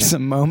thought of There was a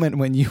moment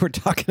when you were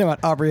talking about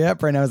Aubrey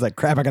Hepburn. I was like,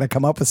 crap, I gotta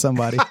come up with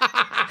somebody.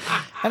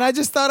 And I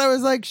just thought, I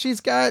was like, she's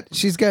got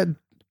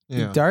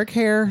Yeah. dark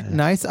hair,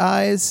 nice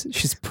eyes,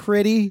 she's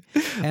pretty.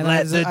 And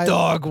Let the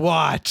dog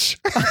watch.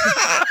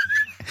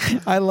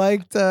 I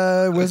liked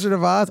Wizard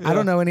of Oz. I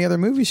don't know any other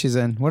movies she's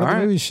in. What other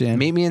movies is she in?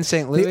 Meet Me in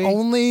St.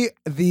 Louis.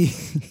 The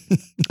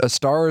A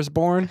Star Is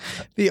Born.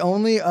 The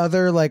only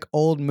other like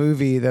old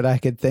movie that I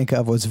could think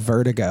of was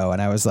Vertigo, and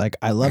I was like,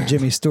 I love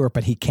Jimmy Stewart,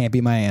 but he can't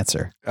be my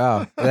answer.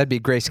 Oh, that'd be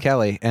Grace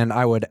Kelly, and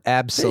I would There you go.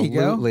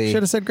 absolutely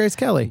Should have said Grace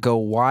Kelly. go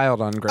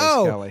wild on Grace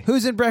Kelly.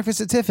 Who's in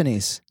Breakfast at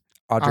Tiffany's?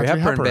 Audrey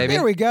Hepburn, baby.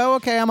 There we go.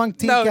 Okay, I'm on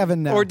Team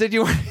Kevin now. Or did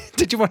you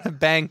want to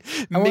bang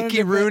I wanted Mickey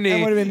to- Rooney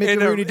I wanted to be Mickey in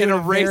Rooney doing a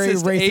very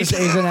racist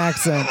Asian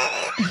accent?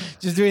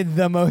 Just doing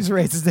the most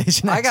racist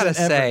Asian accent I gotta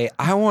ever. say,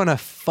 I want to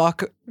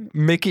fuck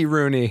Mickey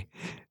Rooney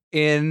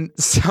in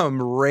some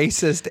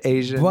racist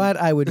Asian. But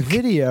I would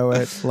video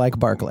it like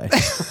Barclay.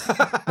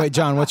 Wait,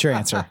 John, what's your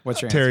answer?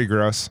 What's your answer? Terry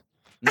Gross.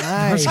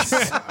 Nice.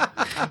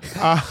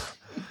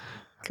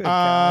 Good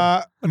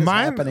God. What is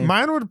happening?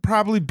 Mine would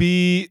probably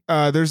be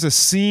there's a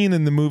scene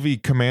in the movie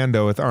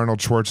Commando with Arnold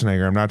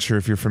Schwarzenegger. I'm not sure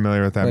if you're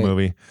familiar with that Wait.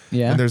 movie.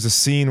 Yeah. And there's a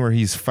scene where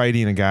he's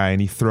fighting a guy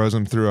and he throws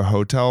him through a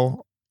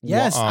hotel.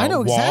 Yes, I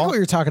know exactly wall, what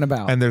you're talking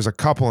about. And there's a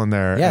couple in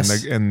there,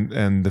 Yes.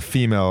 and the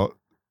female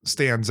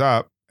stands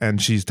up and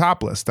she's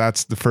topless.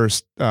 That's the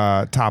first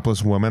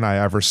topless woman I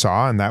ever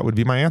saw, and that would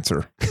be my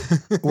answer.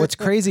 What's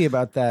crazy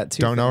about that?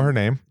 Don't know her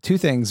name. Two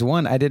things.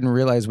 One, I didn't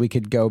realize we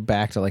could go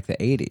back to like the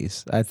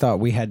 80s. I thought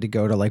we had to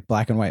go to like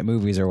black and white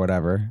movies or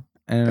whatever.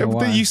 I don't know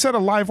why. You said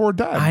Alive or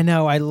Dead. I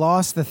know. I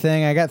lost the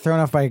thing. I got thrown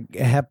off by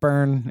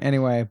Hepburn.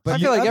 Anyway, but I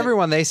feel like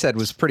everyone they said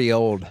was pretty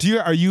old. Do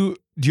you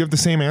have the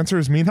same answer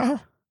as me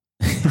now?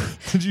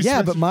 Did you yeah,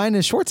 switch? but mine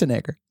is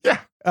Schwarzenegger. Yeah.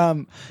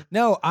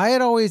 No, I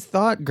had always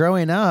thought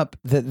growing up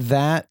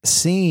that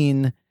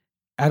scene,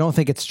 I don't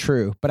think it's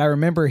true, but I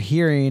remember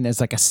hearing as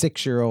like a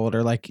 6-year-old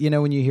or like,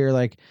 when you hear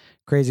like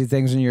crazy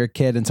things when you're a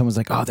kid and someone's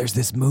like, oh, there's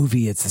this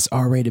movie. It's this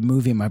R-rated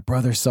movie and my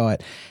brother saw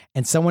it.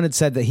 And someone had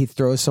said that he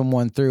throws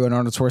someone through and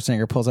Arnold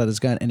Schwarzenegger pulls out his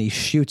gun and he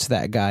shoots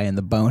that guy in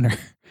the boner.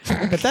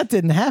 But that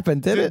didn't happen,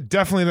 did it?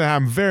 Definitely not.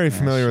 I'm very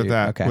familiar with shoot.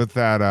 that. Okay.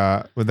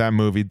 With that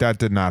movie. That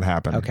did not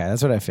happen. Okay,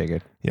 that's what I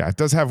figured. Yeah, it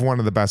does have one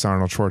of the best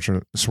Arnold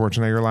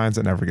Schwarzenegger lines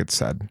that never gets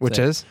said. Which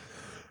is?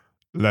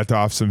 Let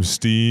off some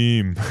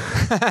steam.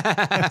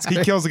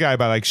 He kills the guy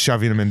by like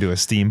shoving him into a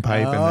steam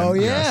pipe. Oh, and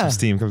then, yeah. some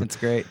steam comes. That's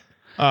great.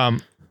 Anyway,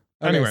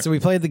 Okay, so we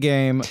played the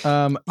game.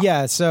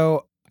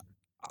 So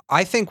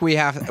I think we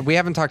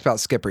haven't talked about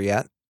Skipper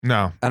yet,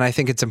 no, and I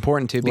think it's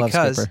important to love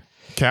because Skipper.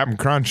 Captain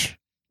Crunch.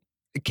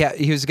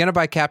 he was going to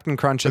buy Captain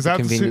Crunch at Is the that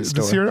convenience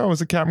the store. cereal?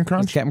 Was it Captain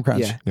Crunch? It's Captain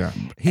Crunch. Yeah. Yeah.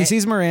 He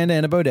sees Miranda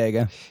in a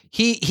bodega.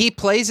 He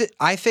plays it.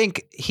 I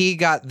think he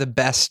got the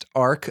best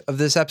arc of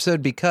this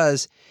episode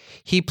because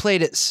he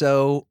played it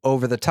so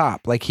over the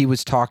top. Like he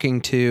was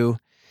talking to,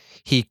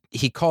 he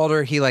called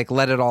her. He like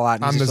let it all out.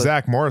 And On he's the just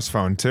like, Zach Morris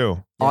phone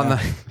too. on Yeah.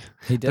 the.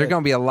 He did. There are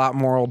going to be a lot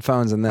more old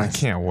phones than I this.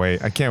 can't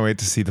wait. I can't wait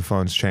to see the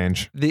phones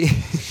change. The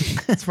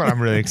That's what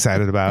I'm really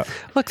excited about.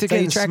 look, they're That's how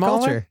you getting track smaller.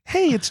 culture.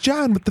 Hey, it's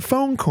John with the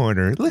phone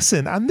corner.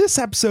 Listen, on this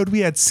episode,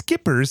 we had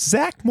Skipper's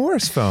Zach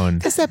Morris phone.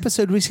 This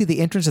episode, we see the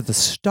entrance of the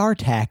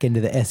StarTAC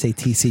into the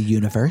SATC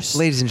universe.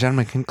 Ladies and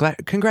gentlemen,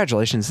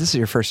 congratulations! This is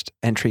your first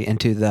entry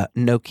into the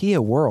Nokia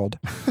world.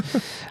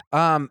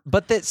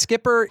 But that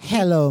Skipper,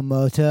 Hello,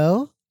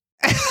 Moto.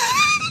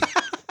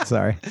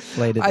 Sorry,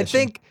 late edition. I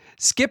think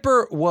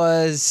Skipper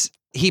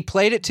he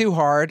played it too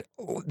hard.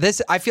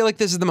 I feel like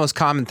this is the most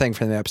common thing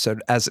from the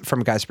episode, as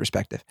from a guy's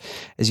perspective,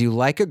 is you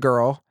like a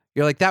girl,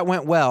 you're like that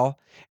went well,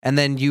 and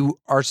then you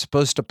are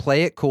supposed to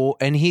play it cool.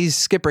 And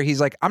Skipper. He's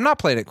like, I'm not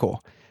playing it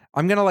cool.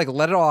 I'm gonna like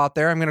let it all out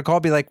there. I'm gonna call,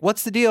 be like,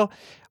 what's the deal?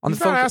 On He's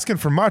the phone. not asking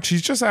for much.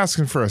 He's just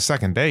asking for a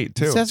second date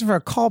too. He's asking for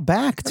a call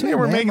back I too. mean, they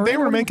were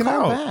Miranda making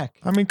wouldn't call out. back.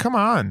 I mean, come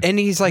on. And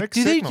he's like, Mixed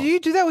do signal. you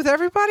do that with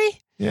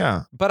everybody?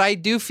 Yeah. But I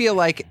do feel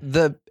like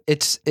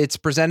it's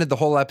presented the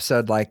whole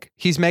episode like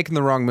he's making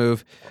the wrong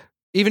move.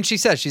 Even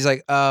she's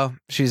like,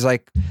 this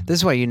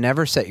is why you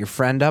never set your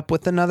friend up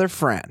with another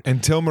friend.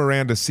 Until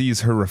Miranda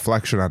sees her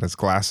reflection on his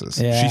glasses.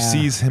 Yeah. She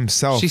sees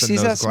himself She in sees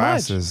those that smudge.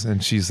 glasses,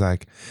 and she's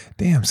like,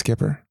 "Damn,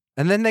 Skipper,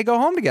 And then they go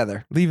home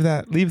together. leave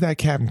that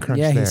Captain Crunch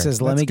Yeah, there. he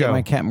says, "Let Let's me get go."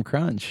 my Captain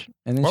Crunch."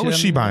 And then What was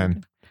doesn't she even-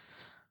 buying?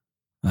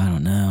 I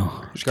don't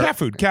know. Cat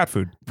food.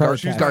 Probably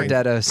She was cat buying- food.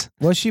 Gardettos.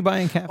 Was she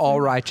buying cat? All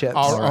food? right chips. Oh,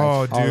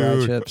 All right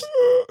dude. chips.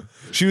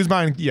 She was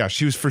buying. Yeah,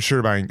 she was for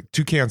sure buying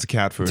 2 cans of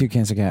cat food. 2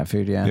 cans of cat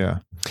food. Yeah. Yeah.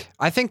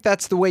 I think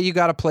that's the way you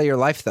got to play your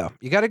life, though.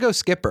 You got to go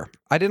Skipper.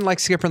 I didn't like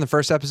Skipper in the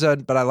first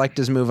episode, but I liked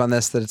his move on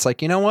this. That it's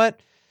like, you know what?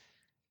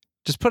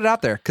 Just put it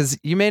out there because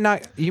you may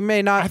not.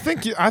 I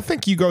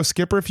think you go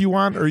Skipper if you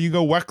want, or you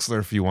go Wexler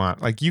if you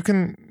want. Like you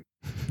can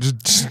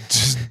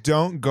just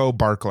don't go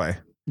Barclay.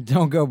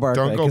 Don't go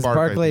Barclay. Don't go Because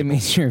Barclay, Barclay people.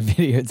 means you're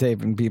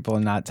videotaping people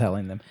and not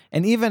telling them.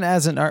 And even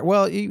as an art,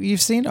 well, you've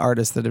seen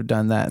artists that have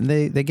done that, and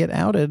they get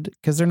outed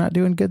because they're not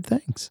doing good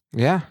things.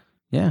 Yeah.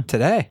 Yeah.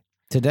 Today.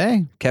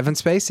 Today. Kevin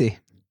Spacey.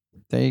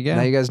 There you go.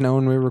 Now you guys know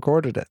when we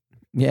recorded it.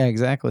 Yeah,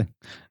 exactly.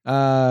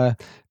 Kevin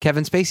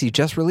Spacey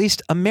just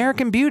released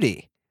American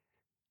Beauty.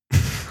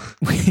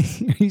 Are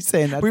you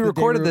saying that We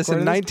recorded this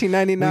in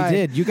 1999. We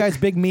did. You guys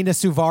big Mina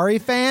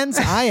Suvari fans?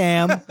 I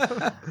am.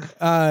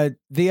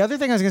 The other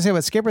thing I was going to say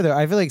about Skipper, though,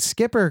 I feel like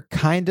Skipper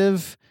kind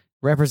of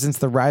represents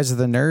the rise of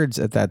the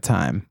nerds at that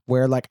time,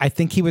 where like I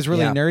think he was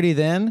really nerdy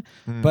then,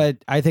 but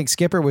I think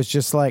Skipper was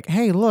just like,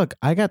 hey, look,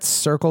 I got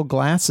circle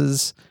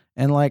glasses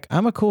and like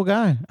I'm a cool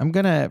guy. I'm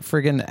going to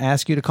friggin'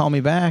 ask you to call me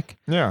back.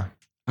 Yeah.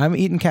 I'm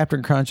eating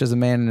Captain Crunch as a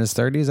man in his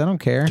 30s. I don't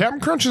care.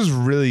 Captain Crunch is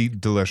really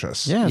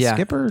delicious. Yeah,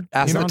 Skipper.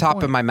 Ask the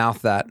top of my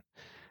mouth that.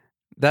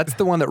 That's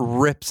the one that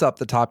rips up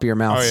the top of your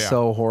mouth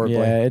so horribly.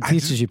 Yeah, it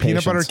teaches you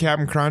patience. Peanut butter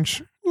Captain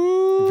Crunch.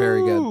 Ooh,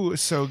 very good.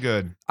 So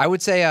good. I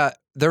would say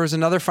there was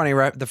another funny.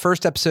 The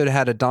first episode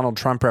had a Donald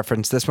Trump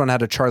reference. This one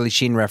had a Charlie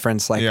Sheen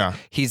reference. Like,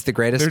 he's the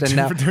greatest.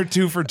 They're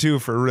 2 for 2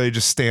 for really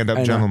just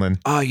stand-up gentlemen.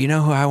 Oh, you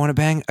know who I want to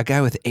bang? A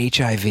guy with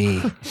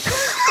HIV.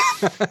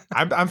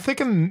 I'm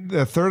thinking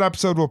the third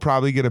episode will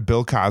probably get a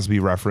Bill Cosby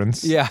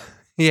reference. Yeah.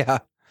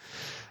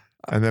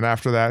 And then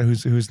after that,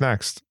 who's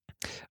next?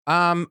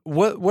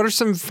 What are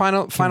some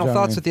final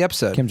thoughts with the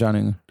episode? Kim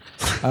Jong-un.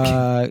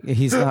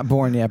 He's not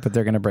born yet, but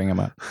they're going to bring him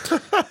up.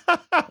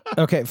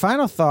 Okay,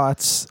 final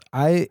thoughts.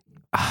 Are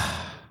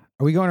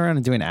we going around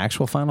and doing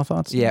actual final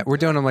thoughts? Yeah, we're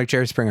doing them like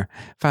Jerry Springer.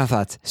 Final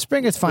thoughts.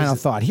 Springer's final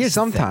thought. Here's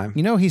sometime.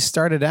 You know, he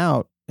started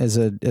out as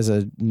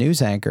a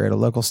news anchor at a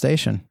local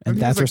station, and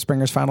that's where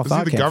Springer's final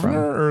thought came from. Was he the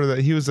governor, or that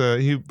he was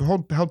he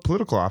held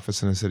political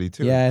office in a city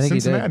too? Yeah, I think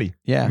Cincinnati. He did.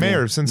 Yeah,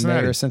 mayor of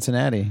Cincinnati. Mayor of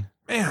Cincinnati.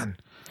 Man,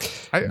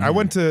 I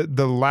went to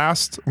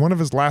one of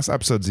his last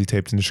episodes he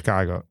taped in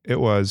Chicago. It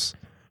was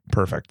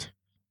perfect.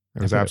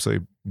 It was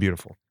absolutely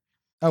beautiful.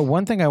 Oh,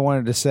 one thing I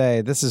wanted to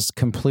say. This is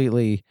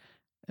completely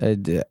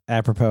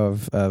apropos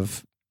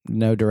of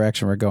no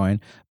direction we're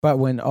going. But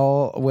when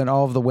all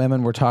of the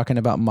women were talking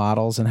about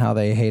models and how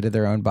they hated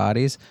their own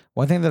bodies,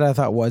 one thing that I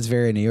thought was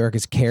very New York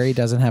is Carrie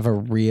doesn't have a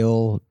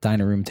real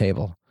dining room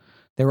table.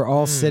 They were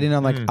all sitting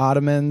on like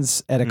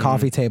ottomans at a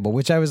coffee table,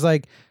 which I was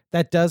like,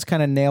 that does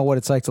kind of nail what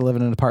it's like to live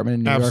in an apartment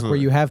in New York, where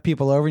you have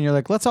people over and you're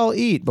like, let's all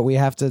eat, but we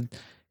have to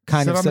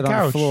kind of sit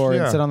on the floor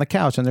and sit on the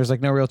couch, and there's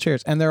like no real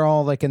chairs, and they're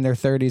all like in their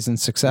 30s and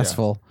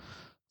successful.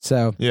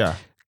 So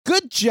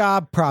good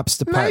job, props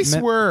department.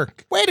 Nice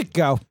work. Way to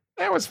go.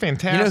 That was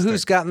fantastic. You know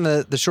who's gotten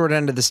the short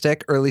end of the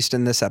stick, or at least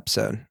in this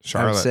episode?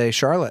 Charlotte. I would say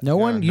Charlotte. No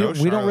one.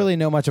 We don't really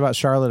know much about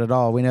Charlotte at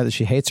all. We know that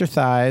she hates her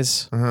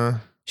thighs.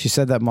 She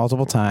said that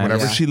multiple times.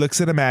 Whenever she looks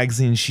at a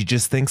magazine, she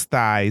just thinks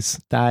thighs.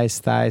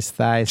 Thighs.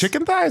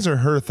 Chicken thighs or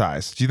her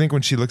thighs? Do you think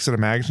when she looks at a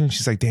magazine,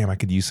 she's like, damn, I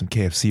could use some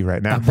KFC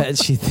right now? I bet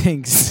she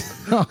thinks.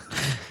 I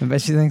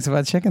bet she thinks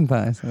about chicken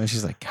thighs. And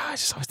she's like, God, I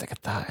just always think of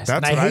thighs.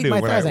 That's what I do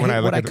when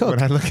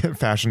I look at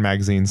fashion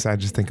magazines. I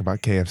just think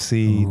about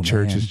KFC,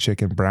 Church's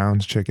Chicken,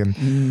 Brown's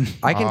Chicken.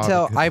 I can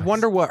tell. I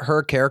wonder what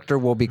her character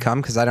will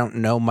become, because I don't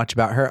know much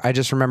about her. I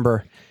just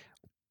remember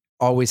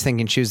always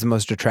thinking she was the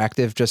most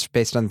attractive just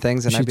based on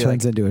things, and she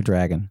turns into a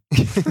dragon.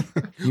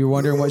 You're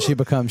wondering what she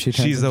becomes.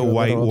 She's a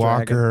White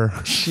Walker.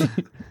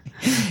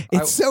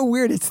 It's so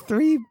weird. It's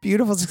 3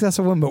 beautiful,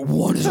 successful women, but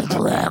one is a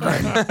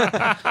dragon.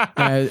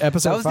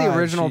 Episode that was 5, the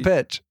original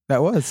pitch.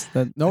 That was.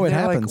 It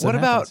happens. Like, what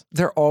about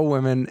they're all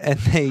women and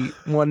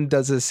one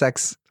does a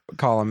sex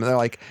column? They're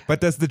like,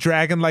 but does the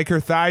dragon like her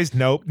thighs?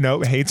 Nope.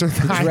 Hates her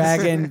thighs. The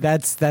dragon,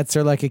 that's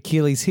her like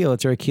Achilles heel.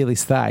 It's her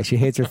Achilles thigh. She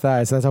hates her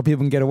thighs. So that's how people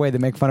can get away. They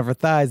make fun of her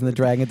thighs, and the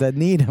dragon doesn't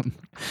need them.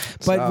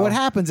 But what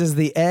happens is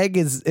the egg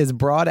is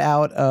brought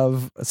out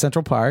of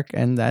Central Park,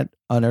 and that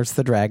unearths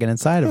the dragon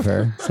inside of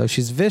her. So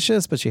she's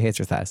vicious, but she hates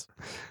her thighs.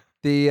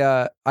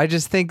 I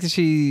just think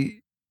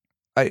she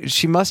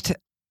must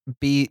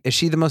be. Is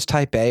she the most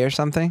type A or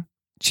something?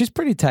 She's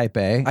pretty type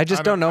A. I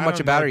just don't know much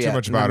about her yet. Too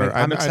much about her.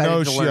 I'm excited I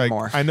know to learn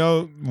more. I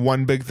know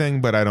one big thing,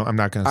 but I'm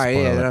not going to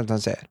spoil it. Don't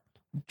say it.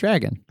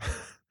 Dragon.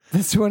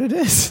 That's what it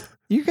is.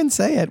 You can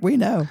say it. We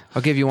know.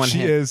 I'll give you one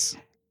hint. She is.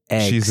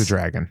 Eggs. She's a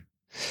dragon.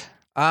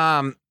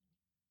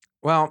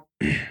 Well,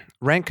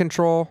 rank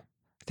control.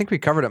 I think we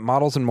covered it.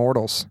 Models and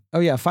mortals.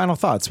 Oh yeah. Final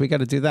thoughts. We got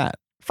to do that.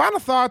 Final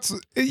thoughts.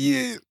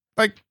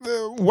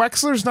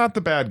 Wexler's not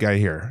the bad guy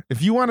here.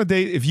 If you want to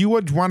date, if you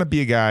would want to be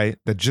a guy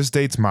that just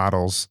dates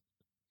models,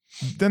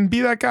 then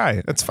be that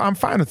guy. I'm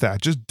fine with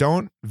that. Just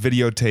don't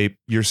videotape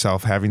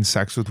yourself having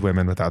sex with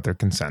women without their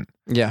consent.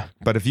 Yeah.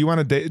 But if you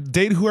want to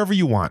date whoever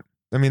you want.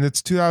 I mean,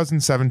 it's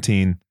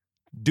 2017.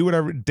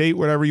 Date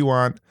whatever you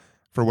want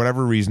for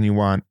whatever reason you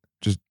want.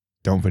 Just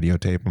don't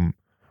videotape them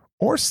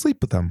or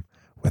sleep with them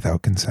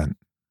without consent.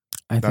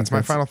 That's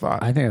my final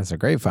thought. I think that's a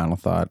great final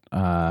thought.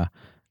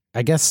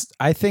 I guess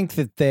I think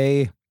that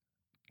they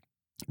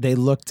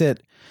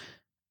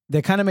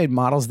kind of made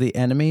models the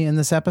enemy in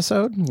this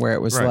episode, where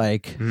it was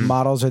like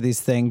models are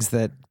these things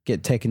that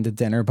get taken to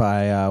dinner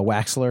by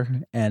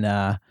Waxler,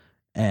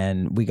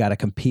 and we got to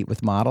compete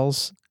with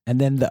models. And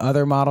then the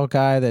other model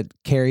guy that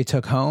Carrie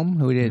took home,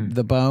 who did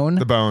the Bone.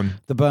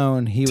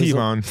 He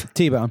was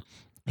T-Bone.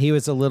 He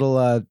was a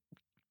little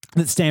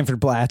that Stanford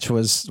Blatch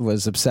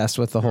was obsessed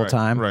with the whole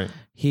time. Right.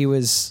 He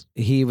was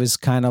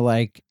kind of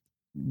like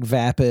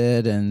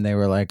vapid, and they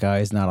were like, oh,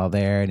 he's not all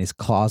there and he's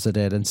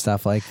closeted and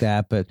stuff like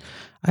that. But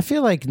I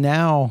feel like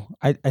now,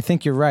 I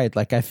think you're right.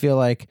 Like, I feel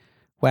like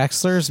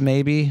Waxler's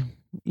maybe,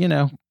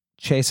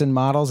 chasing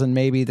models, and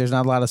maybe there's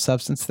not a lot of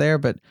substance there,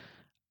 but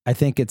I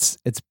think it's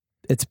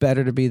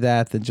better to be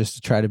that than just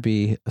to try to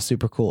be a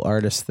super cool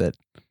artist that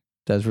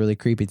does really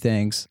creepy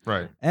things.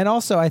 Right. And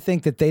also, I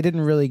think that they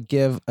didn't really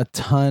give a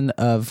ton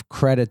of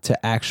credit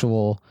to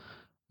actual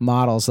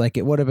models. Like,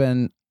 it would have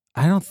been,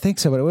 I don't think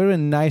so, but it would have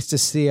been nice to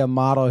see a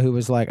model who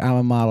was like, I'm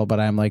a model, but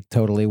I'm like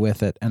totally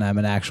with it, and I'm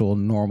an actual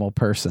normal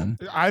person.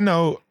 I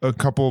know a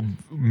couple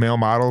male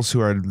models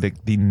who are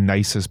like the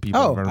nicest people.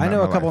 Oh, I've ever I met know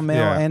in a my couple life. male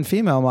Yeah. and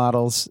female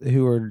models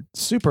who are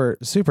super,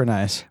 super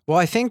nice. Well,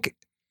 I think,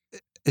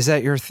 is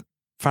that your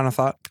final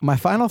thought? My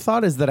final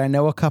thought is that I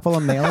know a couple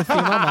of male and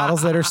female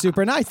models that are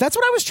super nice. That's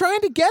what I was trying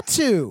to get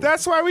to.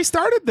 That's why we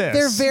started this.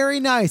 They're very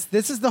nice.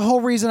 This is the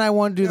whole reason I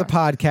want to do the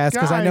podcast,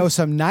 because I know Guys.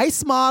 some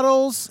nice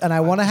models and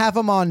I want to have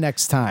them on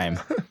next time.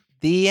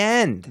 The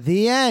end.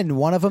 The end.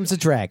 One of them's a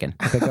dragon.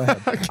 Okay, go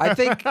ahead.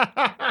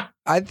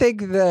 I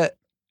think that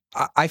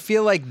I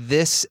feel like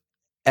this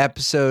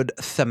episode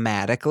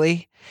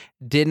thematically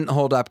didn't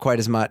hold up quite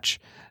as much.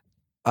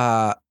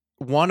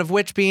 One of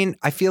which being,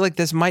 I feel like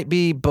this might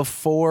be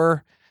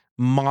before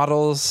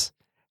models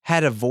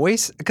had a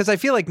voice, because I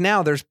feel like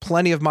now there's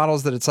plenty of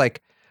models that it's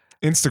like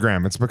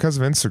Instagram. It's because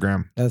of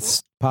Instagram.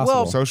 That's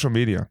possible. Well, Social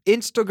media.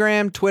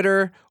 Instagram,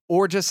 Twitter,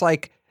 or just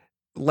like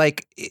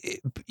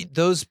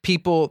those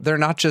people. They're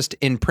not just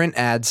in print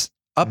ads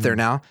up there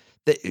now.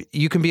 That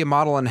you can be a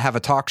model and have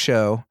a talk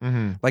show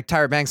like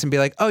Tyra Banks and be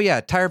like, oh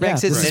yeah, Tyra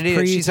Banks isn't an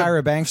idiot. She's Tyra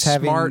a Banks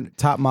smart. having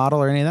top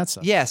model or any of that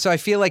stuff. Yeah, so I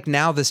feel like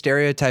now the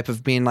stereotype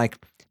of being like,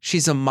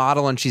 she's a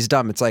model and she's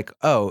dumb. It's like,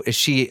 oh, is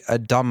she a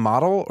dumb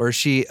model, or is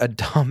she a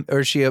dumb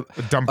person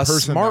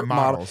smart that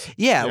model? models.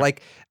 Yeah, Yeah.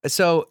 like,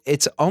 so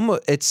it's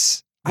almost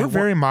We're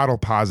very model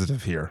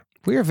positive here.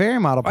 We are very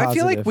model positive. I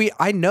feel like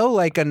I know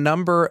like a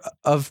number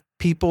of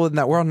people in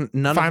that world,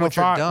 none Final of which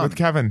are thought dumb. with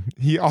Kevin.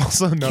 He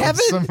also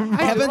knows some.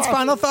 Kevin's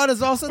final thought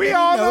is also We that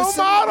all he knows know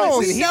some,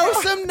 models. We know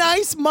some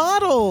nice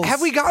models.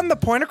 Have we gotten the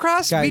point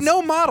across? Guys, we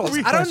know models.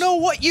 we- I don't know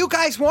what you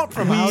guys want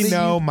from us. We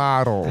know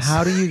models.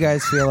 How do you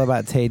guys feel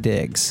about Tay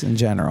Diggs in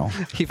general?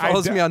 He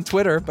follows me on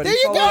Twitter, but There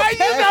you go. follows-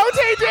 You know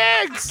Tay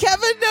Diggs.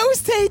 Kevin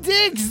knows Tay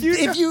Diggs.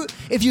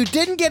 If you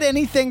didn't get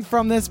anything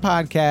from this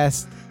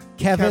podcast,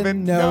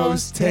 Kevin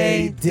knows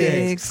Tay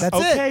Diggs. That's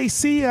it. Okay,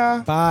 see ya.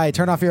 Bye.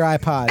 Turn off your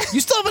iPod. You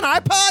still have an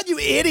iPod, you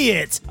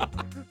idiot.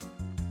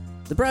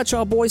 The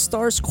Bradshaw Boys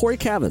stars Corey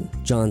Cavan,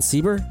 John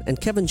Sieber, and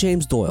Kevin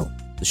James Doyle.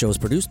 The show is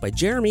produced by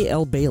Jeremy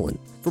L. Balin.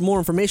 For more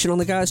information on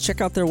the guys,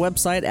 check out their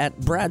website at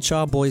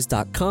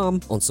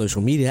bradshawboys.com, on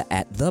social media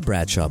at The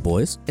Bradshaw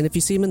Boys, and if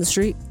you see them in the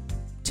street,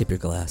 tip your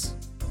glass.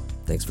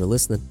 Thanks for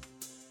listening.